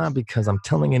 blah, blah, because I'm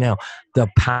telling you now, the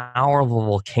power of a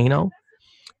volcano,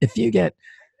 if you get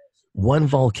one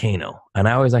volcano, and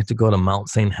I always like to go to Mount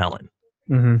St. Helen,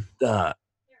 the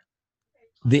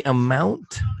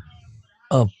amount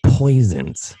of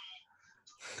poisons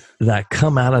that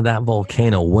come out of that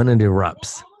volcano when it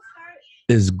erupts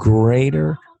is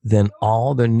greater than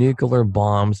all the nuclear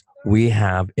bombs we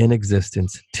have in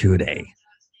existence today.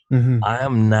 I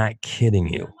am not kidding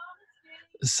you.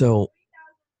 So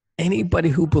anybody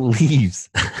who believes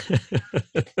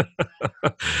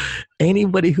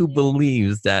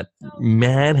that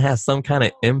man has some kind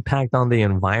of impact on the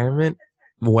environment,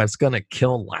 what's going to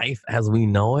kill life as we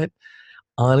know it,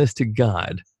 honest to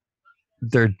God,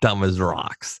 they're dumb as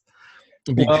rocks.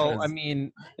 Well, I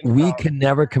mean, we can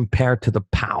never compare to the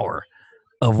power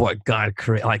of what God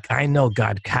created. Like, I know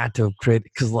God had to create,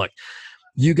 because look,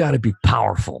 you got to be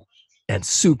powerful and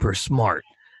super smart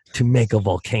to make a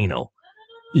volcano.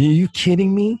 Are you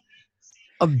kidding me?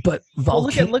 But well,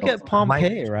 look at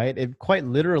Pompeii, right? It quite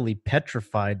literally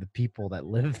petrified the people that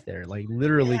lived there. Like,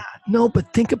 literally. Yeah, no,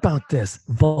 but think about this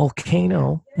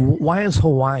volcano. Why is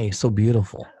Hawaii so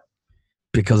beautiful?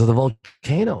 Because of the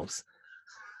volcanoes.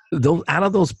 Out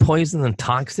of those poisons and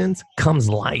toxins comes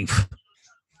life.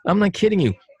 I'm not kidding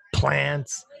you.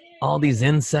 Plants, all these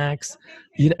insects,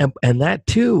 and that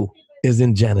too is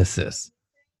in Genesis.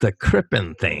 The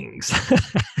Crippen things.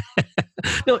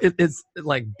 No, it's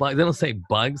like bugs. They don't say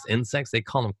bugs, insects. They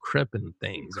call them Crippen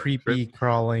things. Creepy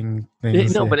crawling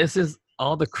things. No, but it's just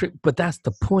all the but that's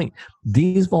the point.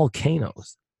 These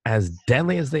volcanoes, as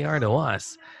deadly as they are to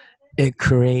us, it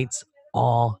creates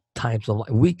all types of life.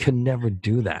 We could never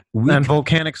do that.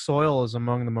 Volcanic soil is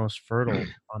among the most fertile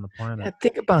on the planet. Yeah,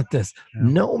 think about this. Yeah.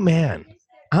 No man,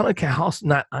 I don't care how,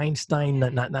 not Einstein,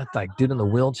 not like dude in the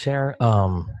wheelchair.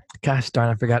 Gosh darn,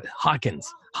 I forgot.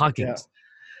 Hawkins. Yeah.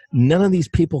 None of these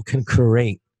people can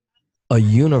create a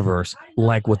universe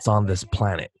like what's on this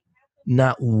planet.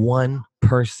 Not one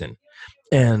person.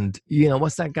 And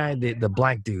what's that guy? The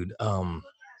black dude. Oh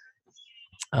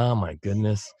my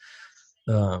goodness.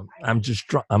 I'm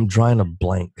drawing a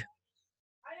blank.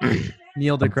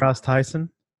 Neil deGrasse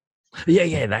Tyson.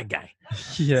 Yeah, that guy.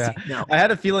 Yeah, see, I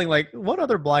had a feeling like, what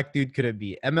other black dude could it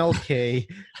be? MLK,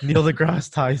 Neil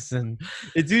deGrasse Tyson.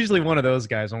 It's usually one of those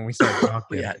guys when we start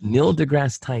talking. Yeah, Neil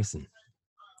deGrasse Tyson.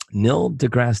 Neil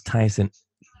deGrasse Tyson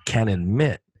can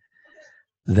admit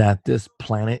that this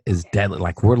planet is deadly.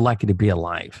 Like, we're lucky to be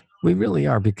alive. We really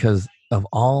are, because of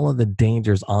all of the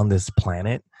dangers on this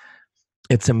planet.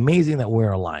 It's amazing that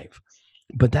we're alive.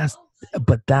 But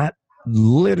that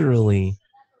literally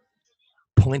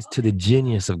points to the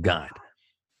genius of God.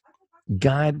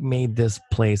 God made this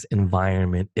place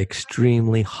environment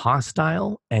extremely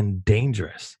hostile and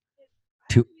dangerous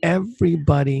to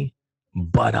everybody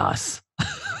but us.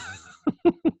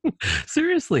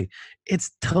 Seriously,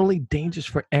 it's totally dangerous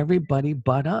for everybody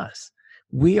but us.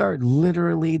 We are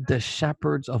literally the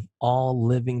shepherds of all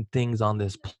living things on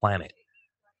this planet.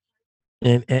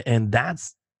 And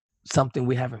that's something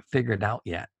we haven't figured out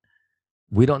yet.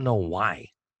 We don't know why.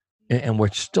 And we're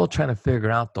still trying to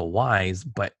figure out the whys,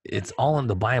 but it's all in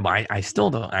the Bible. I still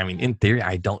don't, in theory,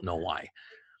 I don't know why.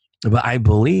 But I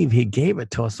believe he gave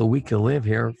it to us so we could live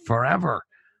here forever.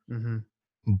 Mm-hmm.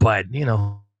 But,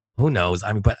 who knows?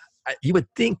 But you would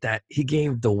think that he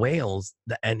gave the whales,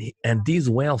 and these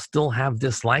whales still have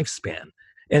this lifespan.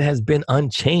 It has been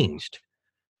unchanged.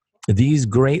 These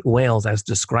great whales, as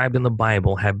described in the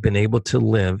Bible, have been able to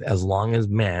live as long as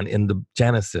man in the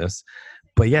Genesis.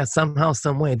 But yet, somehow,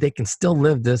 some way, they can still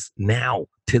live this now,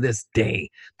 to this day.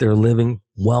 They're living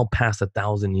well past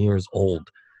 1,000 years old.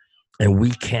 And we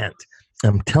can't.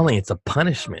 I'm telling you, it's a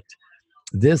punishment.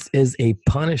 This is a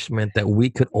punishment that we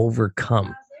could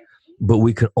overcome. But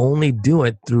we could only do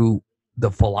it through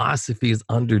the philosophies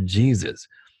under Jesus.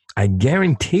 I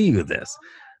guarantee you this.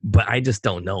 But I just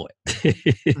don't know it.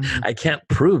 Mm-hmm. I can't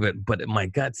prove it, but my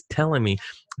gut's telling me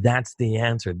that's the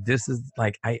answer. This is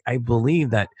like, I believe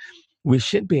that we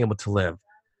should be able to live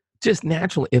just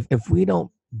naturally. If we don't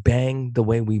bang the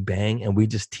way we bang, and we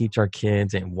just teach our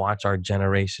kids and watch our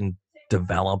generation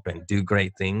develop and do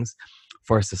great things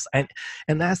for society.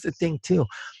 And that's the thing too.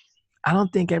 I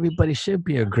don't think everybody should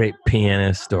be a great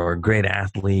pianist or a great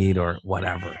athlete or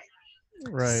whatever.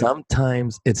 Right.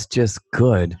 Sometimes it's just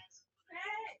good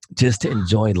just to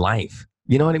enjoy life.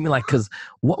 You know what I mean? Like, because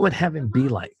what would heaven be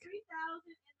like?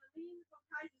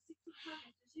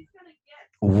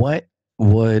 What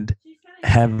would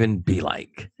heaven be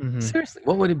like? Mm-hmm. Seriously,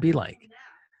 what would it be like?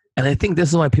 And I think this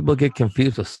is why people get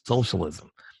confused with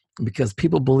socialism, because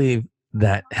people believe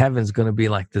that heaven's going to be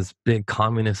like this big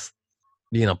communist,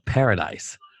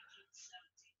 paradise.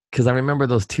 Because I remember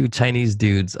those two Chinese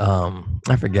dudes,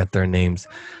 I forget their names,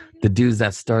 the dudes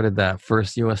that started that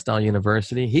first U.S.-style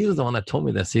university. He was the one that told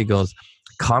me this. He goes,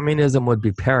 communism would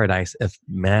be paradise if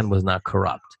man was not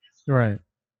corrupt. Right.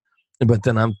 But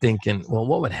then I'm thinking, well,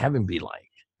 what would heaven be like?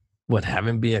 Would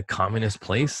heaven be a communist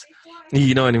place?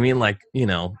 You know what I mean? Like,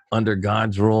 under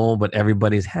God's rule, but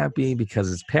everybody's happy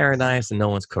because it's paradise and no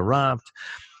one's corrupt.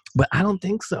 But I don't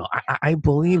think so. I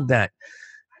believe that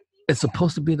it's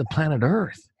supposed to be the planet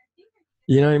Earth.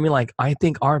 You know what I mean? Like, I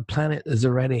think our planet is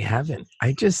already heaven.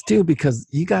 I just do, because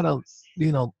you got to,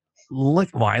 look.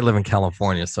 Well, I live in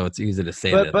California, so it's easy to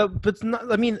say that. But not,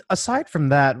 I mean, aside from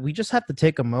that, we just have to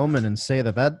take a moment and say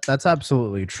that's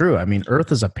absolutely true. I mean,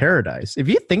 Earth is a paradise. If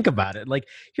you think about it, like,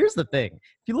 here's the thing.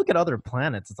 If you look at other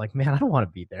planets, it's like, man, I don't want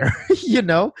to be there.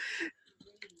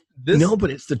 No, but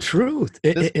it's the truth.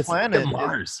 It's planet,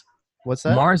 Mars. What's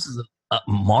that?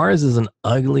 Mars is an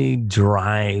ugly,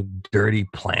 dry, dirty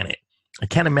planet. I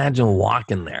can't imagine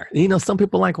walking there. Some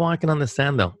people like walking on the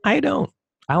sand, though. I don't.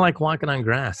 I like walking on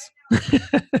grass.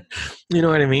 You know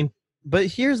what I mean? But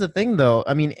here's the thing, though.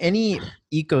 I mean, any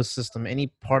ecosystem,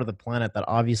 any part of the planet that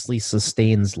obviously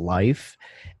sustains life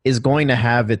is going to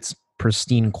have its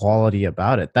pristine quality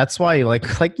about it. That's why, like,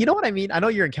 you know what I mean? I know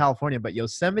you're in California, but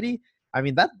Yosemite, I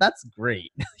mean, that's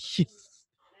great.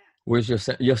 Where's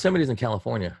Yosemite's in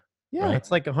California? Yeah, right?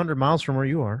 It's like 100 miles from where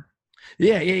you are.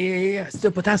 Yeah. Still,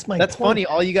 but that's That's point. Funny.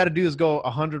 All you got to do is go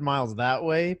 100 miles that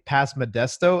way, past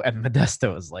Modesto, and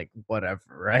Modesto is like whatever,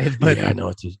 right? But yeah,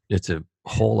 no, it's a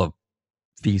hole of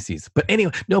feces. But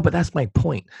anyway, no, but that's my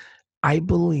point. I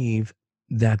believe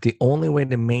that the only way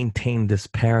to maintain this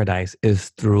paradise is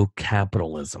through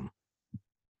capitalism,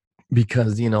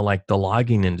 because like the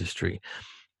logging industry,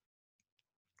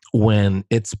 when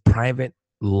it's private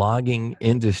logging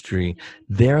industry,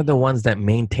 they're the ones that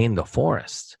maintain the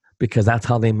forests, because that's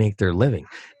how they make their living.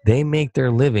 They make their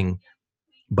living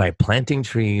by planting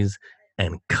trees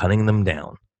and cutting them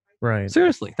down. Right.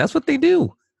 Seriously, that's what they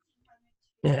do.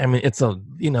 I mean, it's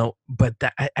but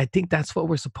I think that's what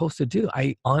we're supposed to do.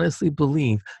 I honestly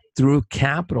believe through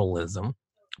capitalism,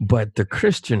 but the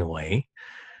Christian way,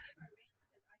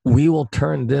 we will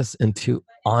turn this into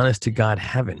honest to God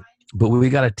heaven. But we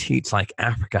got to teach like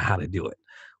Africa how to do it.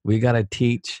 We got to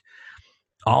teach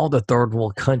all the third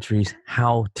world countries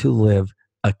how to live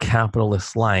a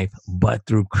capitalist life, but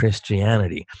through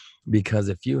Christianity. Because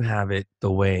if you have it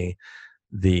the way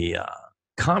the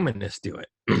communists do it,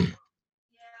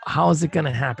 how is it going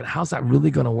to happen? How's that really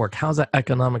going to work? How's that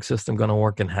economic system going to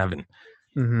work in heaven?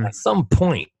 Mm-hmm. At some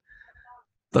point,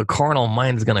 the carnal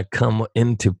mind is going to come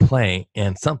into play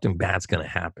and something bad's going to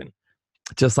happen.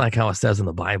 Just like how it says in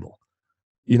the Bible.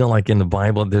 Like in the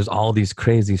Bible, there's all these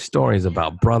crazy stories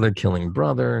about brother killing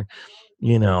brother,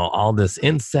 all this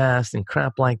incest and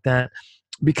crap like that,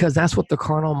 because that's what the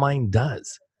carnal mind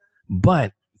does.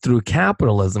 But through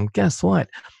capitalism, guess what?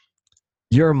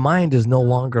 Your mind is no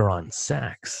longer on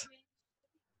sex.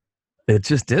 It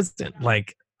just isn't.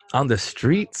 Like on the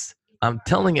streets, I'm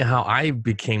telling you how I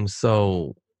became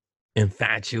so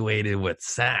infatuated with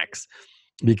sex,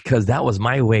 because that was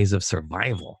my ways of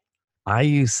survival. I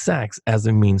use sex as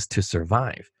a means to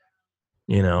survive,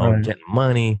 right. Getting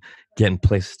money, getting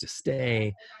places to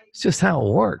stay. It's just how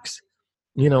it works.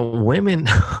 Women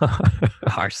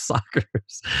are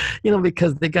suckers,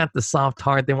 because they got the soft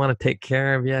heart. They want to take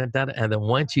care of you. And then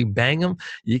once you bang them,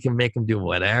 you can make them do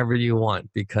whatever you want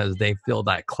because they feel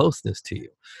that closeness to you.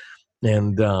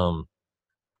 And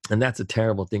that's a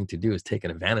terrible thing to do, is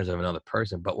taking advantage of another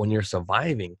person. But when you're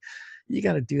surviving, you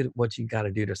got to do what you got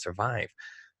to do to survive.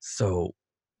 So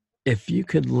if you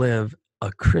could live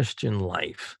a Christian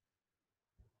life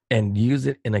and use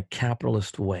it in a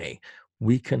capitalist way,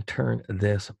 we can turn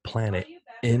this planet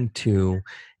into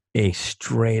a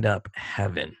straight up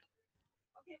heaven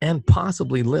and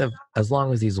possibly live as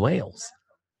long as these whales,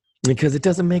 because it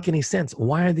doesn't make any sense.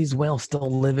 Why are these whales still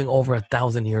living over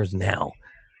 1,000 years now?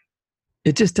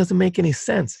 It just doesn't make any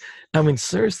sense. I mean,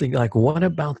 seriously, like, what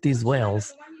about these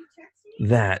whales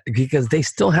because they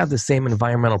still have the same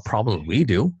environmental problems we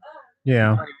do.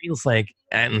 Yeah. It feels like,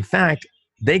 and in fact,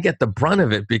 they get the brunt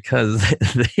of it because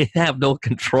they have no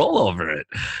control over it.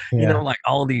 Yeah. Like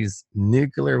all these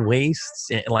nuclear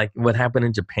wastes, like what happened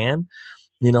in Japan,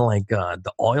 like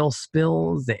the oil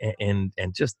spills and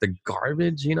just the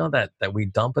garbage, that we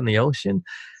dump in the ocean.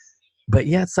 But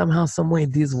yet somehow, some way,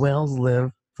 these whales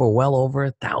live for well over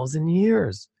 1,000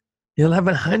 years.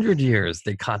 1,100 years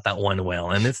they caught that one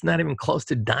whale, and it's not even close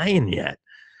to dying yet.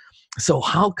 So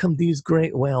how come these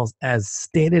great whales, as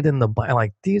stated in the Bible,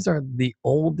 like these are the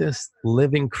oldest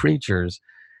living creatures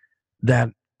that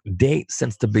date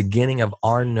since the beginning of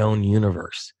our known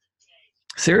universe?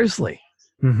 Seriously.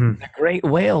 Mm-hmm. The great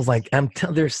whales, like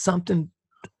there's something,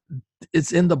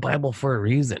 it's in the Bible for a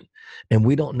reason, and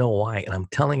we don't know why. And I'm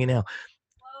telling you now,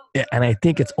 and I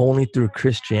think it's only through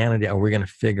Christianity are we going to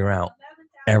figure out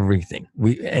everything.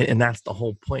 And that's the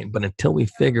whole point. But until we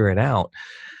figure it out,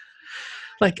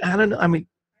 like, I don't know. I mean,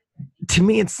 to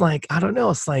me, it's like, I don't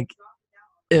know. It's like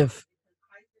if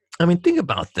I mean, think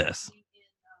about this.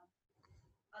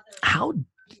 How,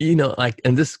 like,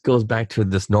 and this goes back to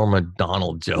this Norm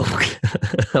Macdonald joke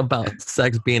about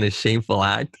sex being a shameful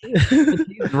act.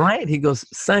 He's right. He goes,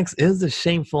 sex is a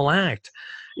shameful act.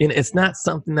 It's not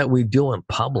something that we do in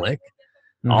public,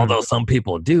 although some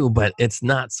people do, but it's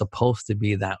not supposed to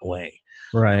be that way.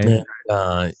 Right. And,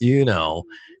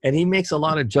 and he makes a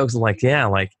lot of jokes like,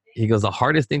 he goes, the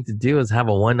hardest thing to do is have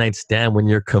a one-night stand when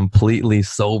you're completely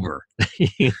sober.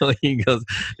 He goes,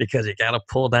 because you got to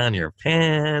pull down your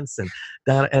pants and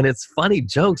that. And it's funny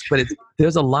jokes, but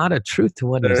there's a lot of truth to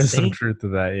what he's saying. There is some truth to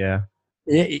that, yeah.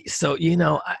 So,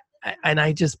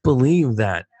 I just believe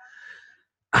that,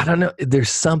 I don't know, there's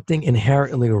something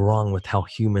inherently wrong with how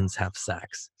humans have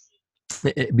sex.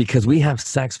 Because we have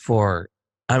sex for,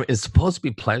 it's supposed to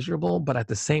be pleasurable, but at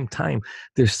the same time,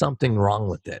 there's something wrong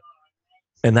with it.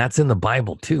 And that's in the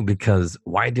Bible too, because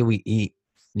why do we eat,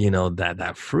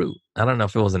 that fruit? I don't know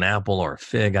if it was an apple or a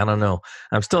fig. I don't know.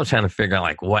 I'm still trying to figure out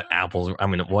like what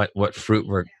fruit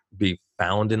would be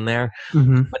found in there.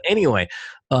 But anyway,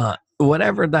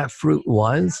 whatever that fruit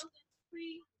was,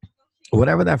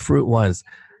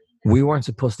 we weren't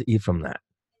supposed to eat from that.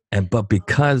 But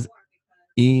because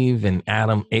Eve and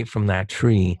Adam ate from that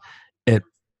tree, it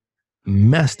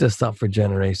messed us up for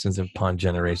generations upon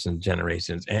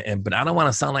generations. But I don't want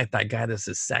to sound like that guy that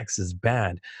says sex is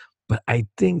bad. But I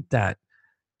think that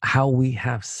how we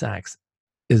have sex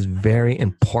is very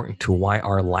important to why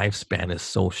our lifespan is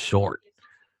so short.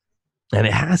 And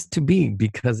it has to be,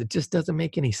 because it just doesn't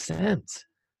make any sense.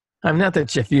 I'm not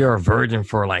that if you're a virgin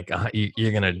for like,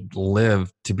 you're going to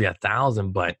live to be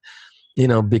 1,000, but,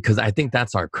 because I think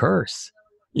that's our curse.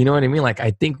 You know what I mean? Like,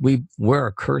 I think we're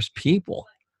a cursed people.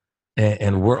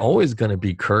 And we're always going to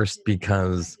be cursed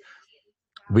because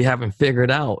we haven't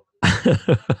figured out.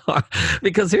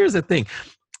 Because here's the thing.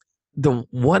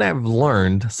 What I've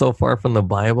learned so far from the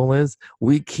Bible is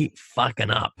we keep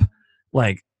fucking up.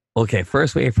 Like, okay,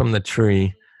 first we ate from the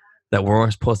tree that we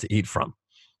weren't supposed to eat from.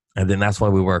 And then that's why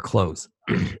we wear clothes.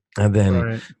 And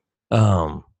then,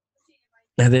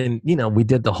 we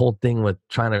did the whole thing with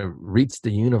trying to reach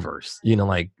the universe,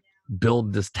 like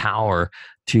build this tower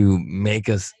to make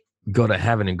us go to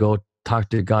heaven and go talk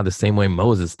to God the same way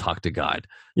Moses talked to God.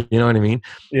 You know what I mean?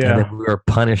 Yeah. And then we were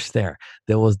punished there.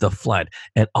 There was the flood.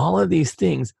 And all of these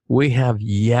things, we have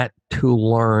yet to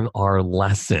learn our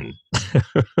lesson.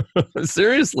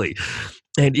 Seriously.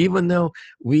 And even though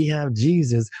we have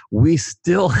Jesus, we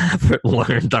still haven't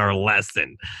learned our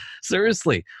lesson.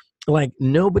 Seriously. Like,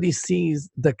 nobody sees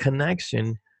the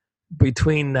connection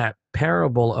between that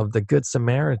parable of the Good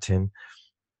Samaritan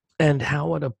and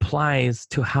how it applies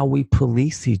to how we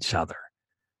police each other.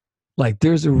 Like,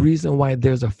 there's a reason why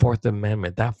there's a Fourth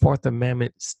Amendment. That Fourth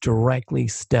Amendment directly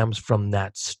stems from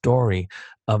that story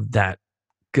of that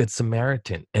Good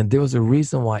Samaritan. And there was a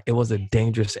reason why it was a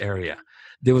dangerous area.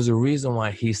 There was a reason why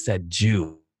he said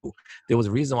Jew. There was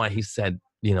a reason why he said,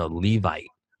 Levite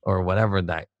or whatever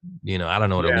that, I don't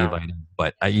know what a Levite is,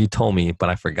 but you told me, but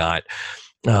I forgot.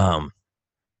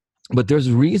 But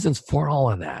there's reasons for all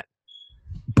of that.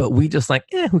 But we just like,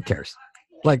 who cares?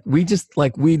 Like, we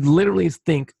literally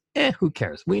think, who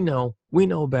cares? We know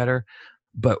better,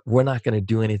 but we're not going to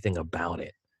do anything about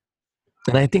it.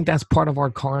 And I think that's part of our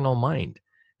carnal mind.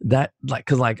 That, like,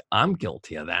 because, like, I'm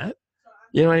guilty of that.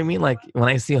 You know what I mean? Like, when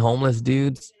I see homeless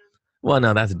dudes, well,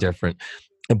 no, that's different.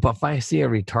 But if I see a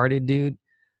retarded dude,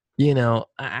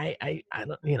 I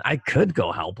don't, I could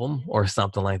go help him or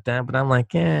something like that. But I'm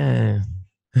like, You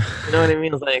know what I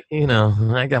mean? It's like,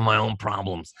 I got my own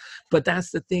problems. But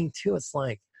that's the thing, too. It's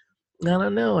like, I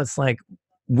don't know. It's like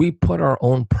we put our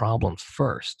own problems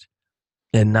first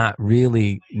and not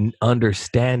really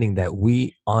understanding that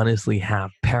we honestly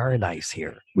have paradise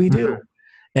here. We do.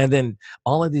 And then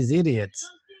all of these idiots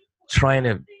trying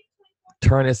to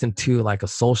turn us into like a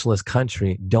socialist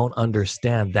country don't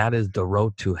understand that is the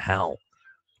road to hell.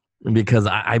 Because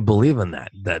I believe in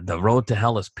that the road to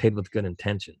hell is paved with good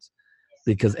intentions.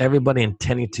 Because everybody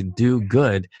intending to do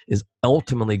good is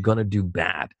ultimately going to do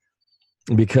bad.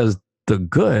 Because the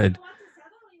good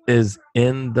is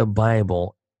in the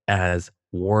Bible as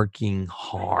working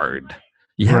hard.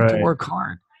 You have to work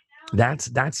hard. That's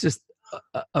just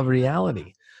a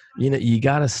reality. You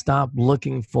got to stop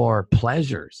looking for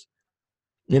pleasures.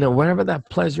 Whatever that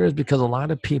pleasure is, because a lot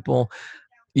of people,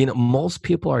 most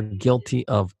people are guilty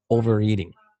of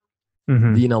overeating.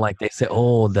 Like they say,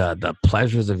 oh, the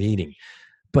pleasures of eating.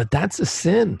 But that's a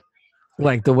sin.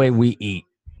 Like the way we eat.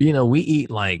 We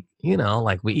eat like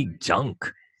we eat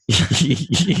junk.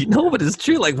 But it's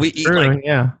true. Like we eat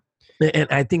and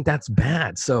I think that's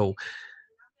bad. So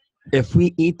if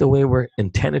we eat the way we're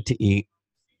intended to eat,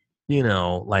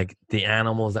 like the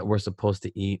animals that we're supposed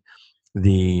to eat.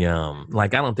 The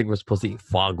like, I don't think we're supposed to eat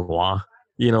foie gras.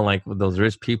 Like with those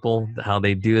rich people, how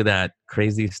they do that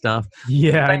crazy stuff.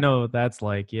 Yeah, I know what that's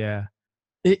like. Yeah.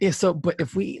 But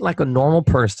if we eat like a normal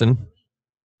person,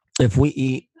 if we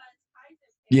eat,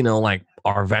 like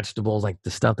our vegetables, like the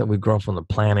stuff that we grow from the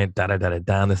planet,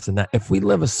 this and that, if we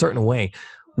live a certain way,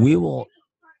 we will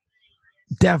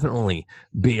definitely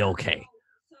be okay.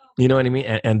 You know what I mean?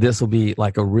 And this will be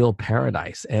like a real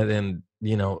paradise. And then,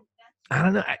 I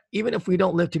don't know, even if we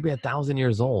don't live to be 1,000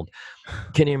 years old,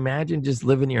 can you imagine just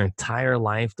living your entire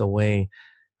life the way,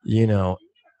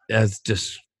 as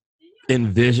just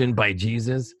envisioned by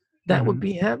Jesus? That would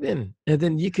be heaven. And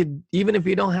then you could, even if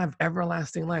you don't have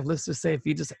everlasting life, let's just say if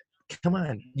you just, come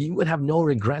on, you would have no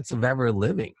regrets of ever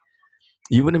living.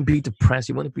 You wouldn't be depressed.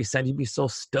 You wouldn't be sad. You'd be so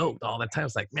stoked all the time.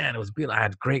 It's like, man, it was beautiful. I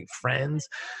had great friends.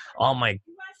 All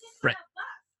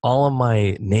of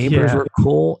my neighbors were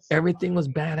cool. Everything was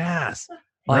badass.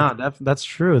 Like, no, that's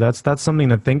true. That's something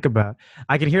to think about.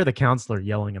 I can hear the counselor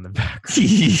yelling in the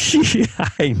background.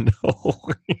 I know.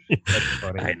 That's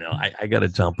funny. I know. I got to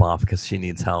jump off because she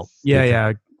needs help.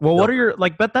 Yeah. Well, what are your,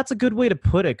 like, but that's a good way to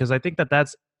put it, because I think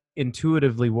that's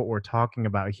intuitively what we're talking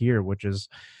about here, which is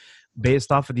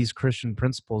based off of these Christian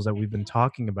principles that we've been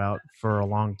talking about for a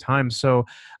long time. So,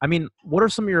 I mean, what are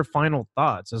some of your final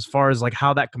thoughts as far as like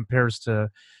how that compares to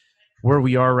where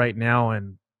we are right now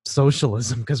and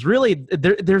socialism? Because really,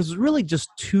 there's really just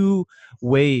two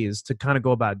ways to kind of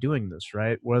go about doing this,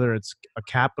 right? Whether it's a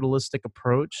capitalistic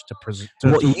approach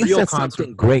well, you said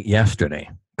something great yesterday,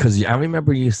 because I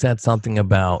remember you said something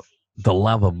about the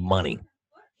love of money,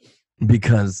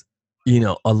 because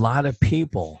a lot of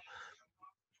people,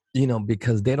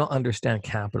 because they don't understand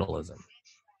capitalism.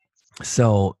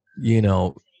 So,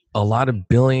 a lot of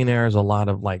billionaires, a lot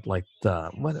of like the,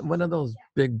 what are those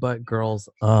big butt girls?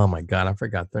 Oh my God, I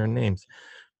forgot their names.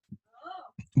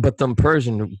 But them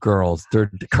Persian girls,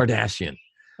 they're Kardashian,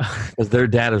 because their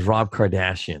dad is Rob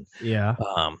Kardashian. Yeah.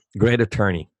 Great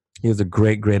attorney. He was a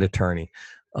great attorney.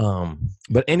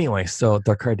 But anyway, so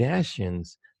the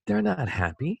Kardashians, they're not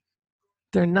happy.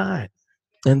 They're not.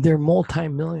 And they're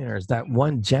multimillionaires. That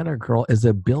one Jenner girl is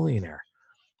a billionaire.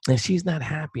 And she's not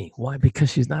happy. Why?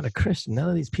 Because she's not a Christian. None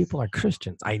of these people are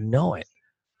Christians. I know it.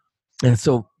 And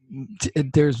so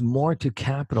there's more to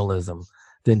capitalism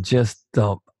than just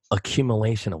the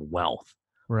accumulation of wealth.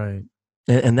 Right.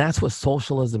 And that's what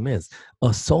socialism is.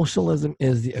 Socialism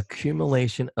is the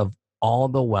accumulation of all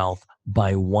the wealth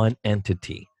by one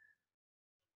entity.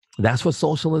 That's what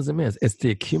socialism is. It's the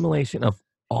accumulation of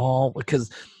all,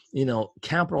 because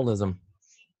capitalism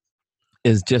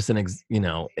is just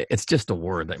it's just a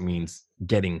word that means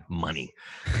getting money.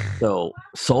 So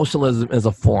socialism is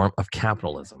a form of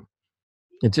capitalism.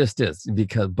 It just is,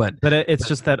 but it's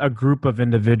just that a group of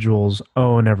individuals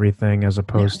own everything as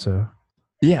opposed to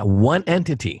one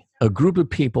entity, a group of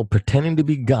people pretending to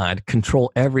be God,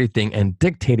 control everything and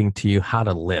dictating to you how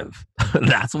to live.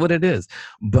 That's what it is.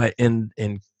 But in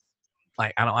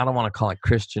like, I don't want to call it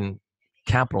Christian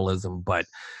capitalism, but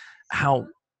how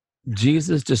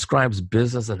Jesus describes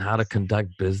business and how to conduct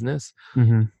business,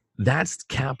 that's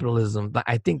capitalism.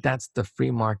 I think that's the free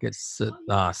market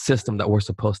system that we're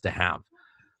supposed to have.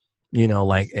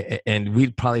 And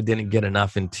we probably didn't get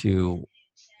enough into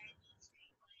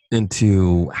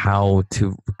how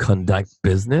to conduct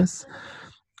business.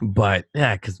 But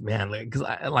yeah, because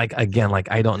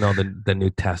I don't know the New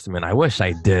Testament. I wish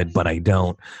I did, but I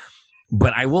don't.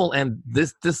 But I will end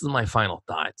this. This is my final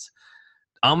thoughts.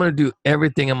 I'm going to do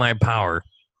everything in my power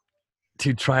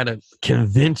to try to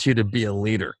convince you to be a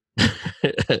leader.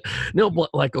 No, but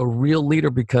like a real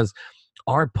leader, because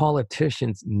our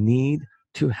politicians need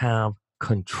to have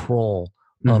control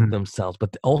of themselves,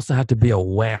 but they also have to be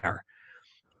aware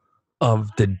of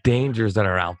the dangers that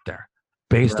are out there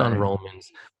based on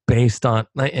Romans, based on,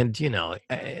 and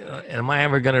am I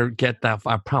ever going to get that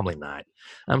far? Probably not.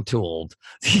 I'm too old.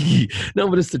 No,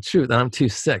 but it's the truth. I'm too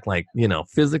sick.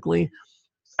 Physically,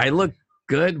 I look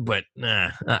good, but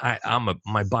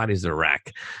my body's a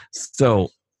wreck. So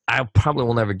I probably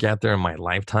will never get there in my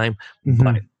lifetime.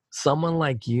 But someone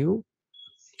like you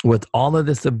with all of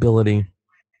this ability,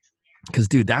 because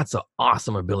dude, that's an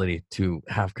awesome ability to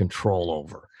have control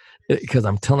over. Because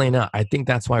I'm telling you, I think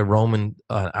that's why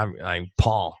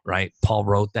Paul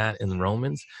wrote that in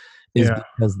Romans,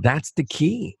 because that's the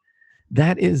key.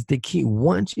 That is the key.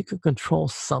 Once you can control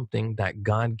something that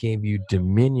God gave you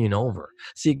dominion over.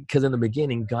 See, because in the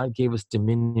beginning, God gave us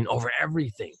dominion over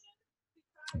everything,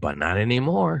 but not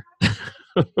anymore.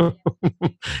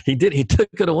 He did. He took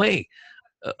it away.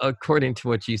 according to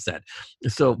what you said.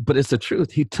 So, but it's the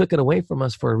truth. He took it away from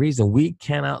us for a reason. We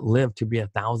cannot live to be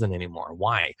 1,000 anymore.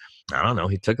 Why? I don't know.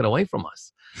 He took it away from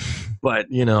us. But,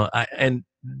 and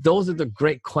those are the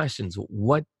great questions.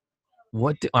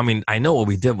 I mean, I know what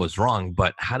we did was wrong,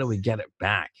 but how do we get it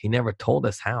back? He never told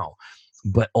us how,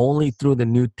 but only through the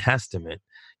New Testament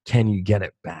can you get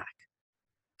it back.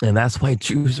 And that's why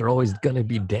Jews are always going to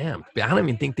be damned. I don't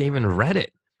even think they even read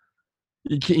it.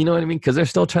 You know what I mean? Because they're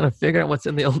still trying to figure out what's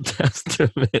in the Old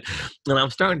Testament. And I'm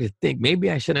starting to think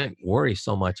maybe I shouldn't worry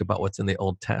so much about what's in the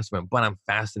Old Testament, but I'm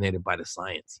fascinated by the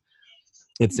science.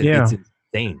 It's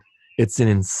insane. It's an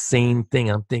insane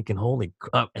thing. I'm thinking, holy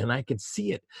crap. And I can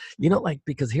see it,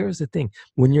 because here's the thing.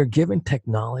 When you're given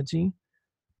technology,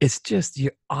 it's just,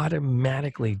 you're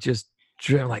automatically just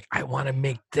driven like, I want to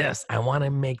make this. I want to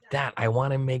make that. I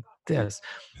want to make this.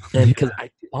 And because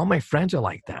all my friends are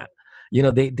like that.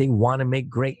 They want to make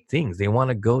great things. They want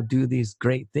to go do these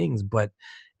great things. But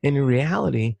in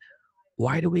reality,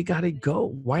 why do we got to go?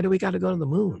 Why do we got to go to the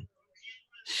moon?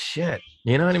 Shit.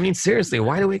 You know what I mean? Seriously,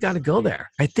 why do we got to go there?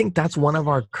 I think that's one of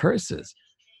our curses.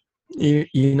 You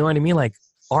know what I mean? Like,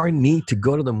 our need to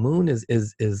go to the moon is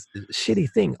a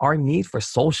shitty thing. Our need for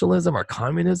socialism or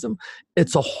communism,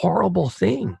 it's a horrible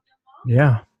thing.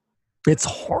 Yeah. It's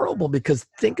horrible because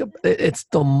it's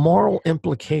the moral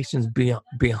implications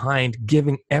behind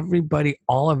giving everybody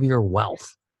all of your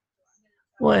wealth.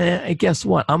 Well, guess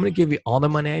what? I'm going to give you all the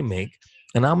money I make,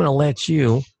 and I'm going to let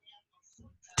you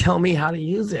tell me how to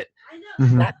use it.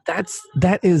 Mm-hmm.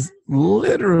 That is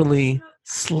literally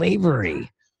slavery,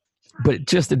 but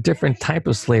just a different type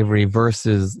of slavery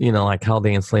versus, like how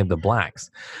they enslaved the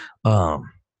blacks.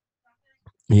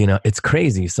 It's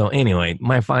crazy. So anyway,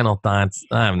 my final thoughts,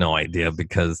 I have no idea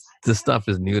because this stuff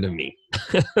is new to me.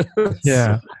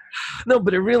 Yeah. No,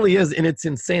 but it really is. And it's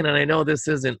insane. And I know this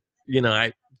isn't,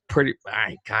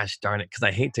 gosh darn it, because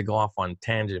I hate to go off on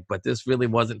tangent, but this really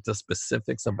wasn't the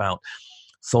specifics about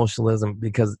socialism,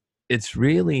 because it's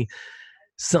really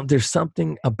there's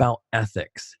something about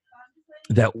ethics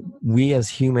that we as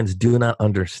humans do not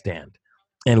understand.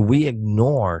 And we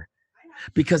ignore.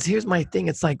 Because here's my thing.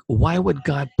 It's like, why would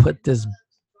God put this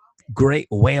great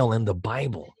whale in the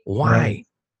Bible? Why?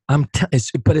 Right.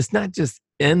 But it's not just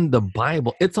in the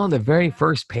Bible. It's on the very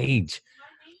first page.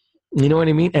 You know what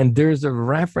I mean? And there's a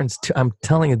reference to, I'm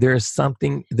telling you,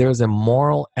 there's a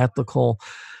moral, ethical,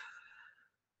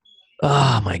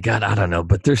 oh my God, I don't know.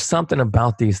 But there's something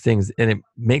about these things, and it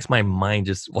makes my mind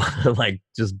just want to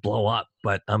just blow up.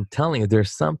 But I'm telling you,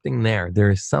 there's something there.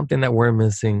 There's something that we're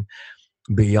missing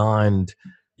beyond,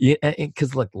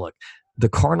 because look, the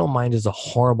carnal mind is a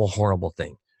horrible, horrible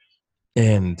thing,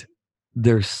 and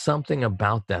there's something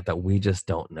about that we just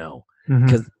don't know,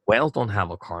 because whales don't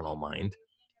have a carnal mind.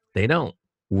 They don't.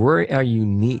 We are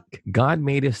unique. God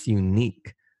made us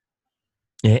unique,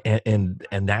 and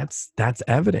that's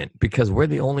evident because we're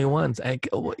the only ones.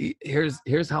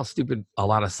 Here's how stupid a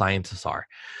lot of scientists are.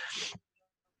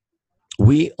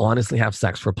 We honestly have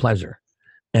sex for pleasure.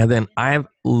 And then I've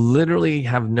literally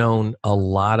have known a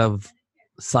lot of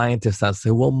scientists that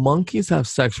say, well, monkeys have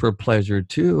sex for pleasure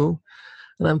too.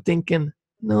 And I'm thinking,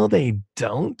 no, they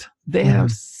don't. They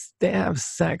have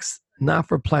sex not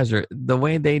for pleasure. The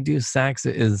way they do sex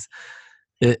is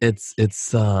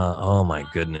it's oh my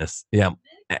goodness. Yeah.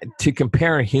 To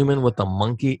compare a human with a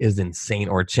monkey is insane,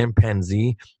 or a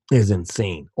chimpanzee is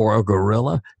insane, or a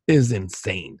gorilla is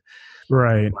insane.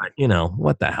 Right. But,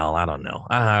 what the hell? I don't know.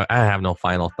 I have no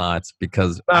final thoughts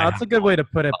because that's a good way to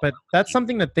put it. But that's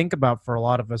something to think about for a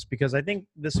lot of us, because I think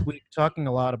this week, talking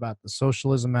a lot about the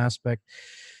socialism aspect,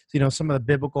 some of the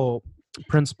biblical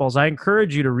principles, I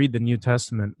encourage you to read the New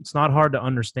Testament. It's not hard to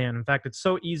understand. In fact, it's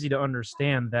so easy to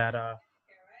understand that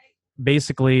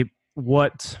basically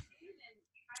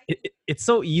it's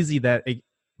so easy that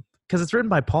because it's written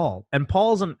by Paul, and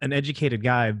Paul's an educated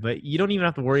guy, but you don't even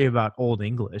have to worry about Old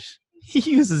English. He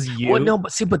uses you. Well, no,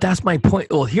 but that's my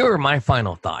point. Well, here are my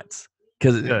final thoughts.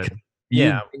 Because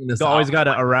you always got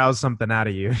to arouse something out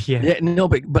of you. Yeah, no,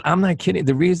 but I'm not kidding.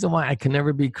 The reason why I can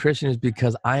never be Christian is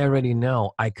because I already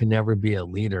know I could never be a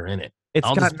leader in it. It's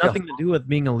got nothing to do with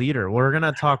being a leader. We're going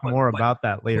to talk more about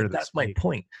that later. That's my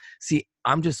point. See,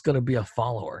 I'm just going to be a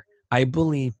follower. I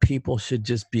believe people should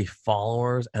just be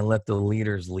followers and let the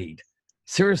leaders lead.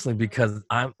 Seriously, because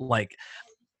I'm like,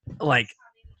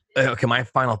 okay, my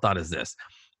final thought is this.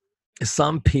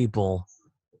 Some people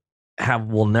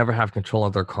will never have control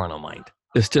of their carnal mind.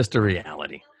 It's just a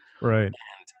reality. Right. And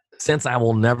since I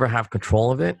will never have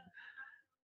control of it,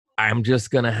 I'm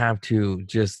just going to have to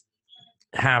just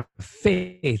have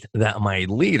faith that my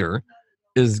leader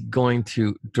is going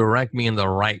to direct me in the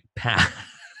right path.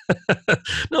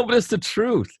 No, but it's the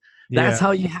truth. That's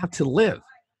how you have to live.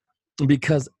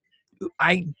 Because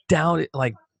I doubt it.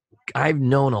 Like, I've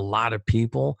known a lot of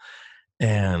people,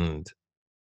 and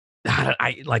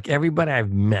I like everybody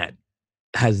I've met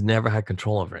has never had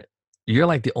control over it. You're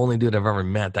like the only dude I've ever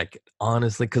met that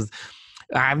honestly, because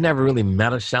I've never really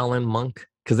met a Shaolin monk,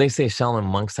 because they say Shaolin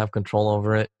monks have control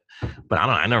over it. But I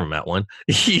don't know. I never met one.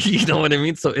 You know what I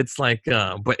mean? So it's like,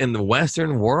 but in the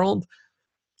Western world,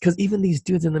 because even these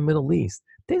dudes in the Middle East,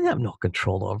 they have no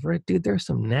control over it. Dude, there's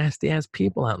some nasty ass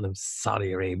people out in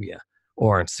Saudi Arabia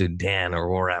or in Sudan or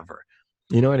wherever.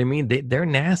 You know what I mean? They're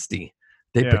nasty.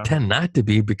 They pretend not to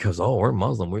be because, oh, we're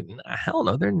Muslim. Hell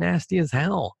no, they're nasty as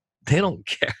hell. They don't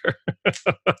care.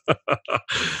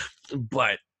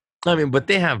 But, I mean, but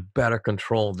they have better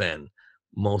control than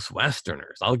most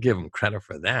Westerners. I'll give them credit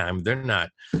for that. I mean, they're not,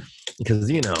 because,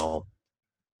 you know,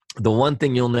 the one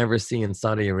thing you'll never see in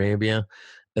Saudi Arabia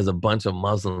is a bunch of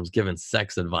Muslims giving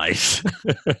sex advice.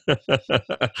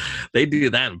 They do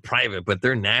that in private, but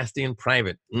they're nasty in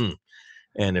private.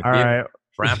 And if you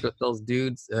rap with those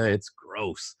dudes, it's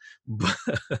gross.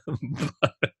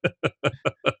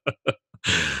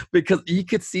 Because you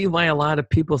could see why a lot of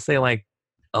people say, like,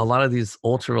 a lot of these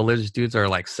ultra religious dudes are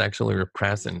like sexually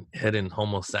repressed and hidden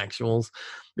homosexuals,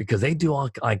 because they do all,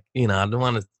 like, you know, I don't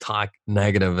want to talk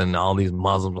negative and all these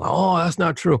Muslims, like, oh, that's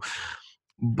not true.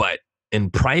 But in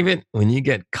private, when you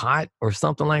get caught or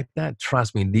something like that,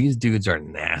 trust me, these dudes are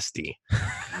nasty.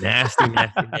 nasty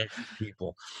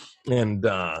people. And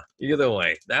either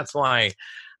way, that's why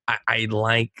I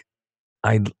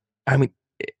mean,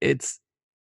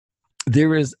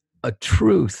 there is a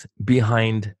truth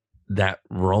behind that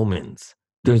Romans.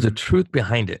 There's a truth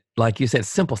behind it. Like you said,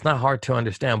 simple. It's not hard to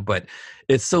understand, but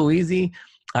it's so easy.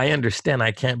 I understand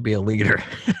I can't be a leader.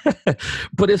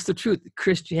 But it's the truth.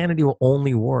 Christianity will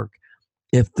only work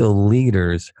if the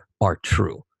leaders are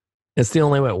true. It's the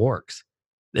only way it works.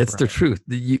 It's the truth.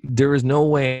 There is no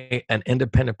way an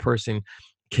independent person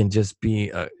can just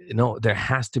be, there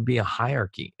has to be a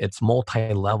hierarchy. It's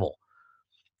multi-level.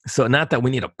 So not that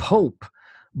we need a pope,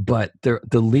 but the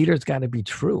leader's got to be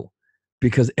true,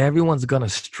 because everyone's going to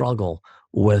struggle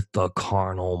with the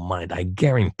carnal mind. I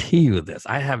guarantee you this.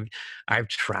 I've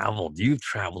traveled. You've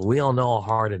traveled. We all know how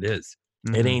hard it is.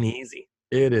 Mm-hmm. It ain't easy.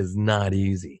 It is not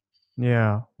easy.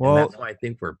 Yeah. Well, and that's why I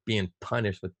think we're being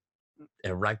punished with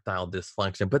erectile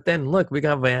dysfunction. But then look, we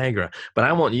got Viagra, but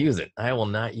I won't use it. I will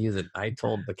not use it. I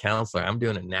told the counselor I'm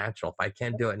doing it natural. If I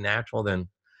can't do it natural, then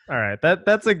all right.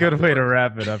 That's a good way to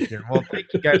wrap it up here. Well, thank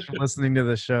you guys for listening to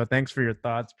the show. Thanks for your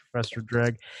thoughts, Professor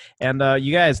Dreg. And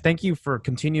you guys, thank you for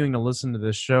continuing to listen to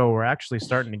this show. We're actually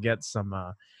starting to get some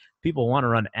people want to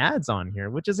run ads on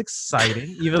here, which is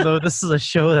exciting, even though this is a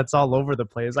show that's all over the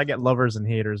place. I get lovers and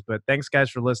haters, but thanks, guys,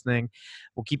 for listening.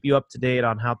 We'll keep you up to date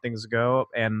on how things go,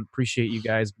 and appreciate you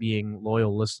guys being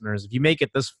loyal listeners. If you make it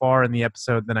this far in the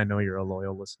episode, then I know you're a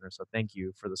loyal listener. So thank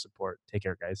you for the support. Take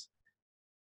care, guys.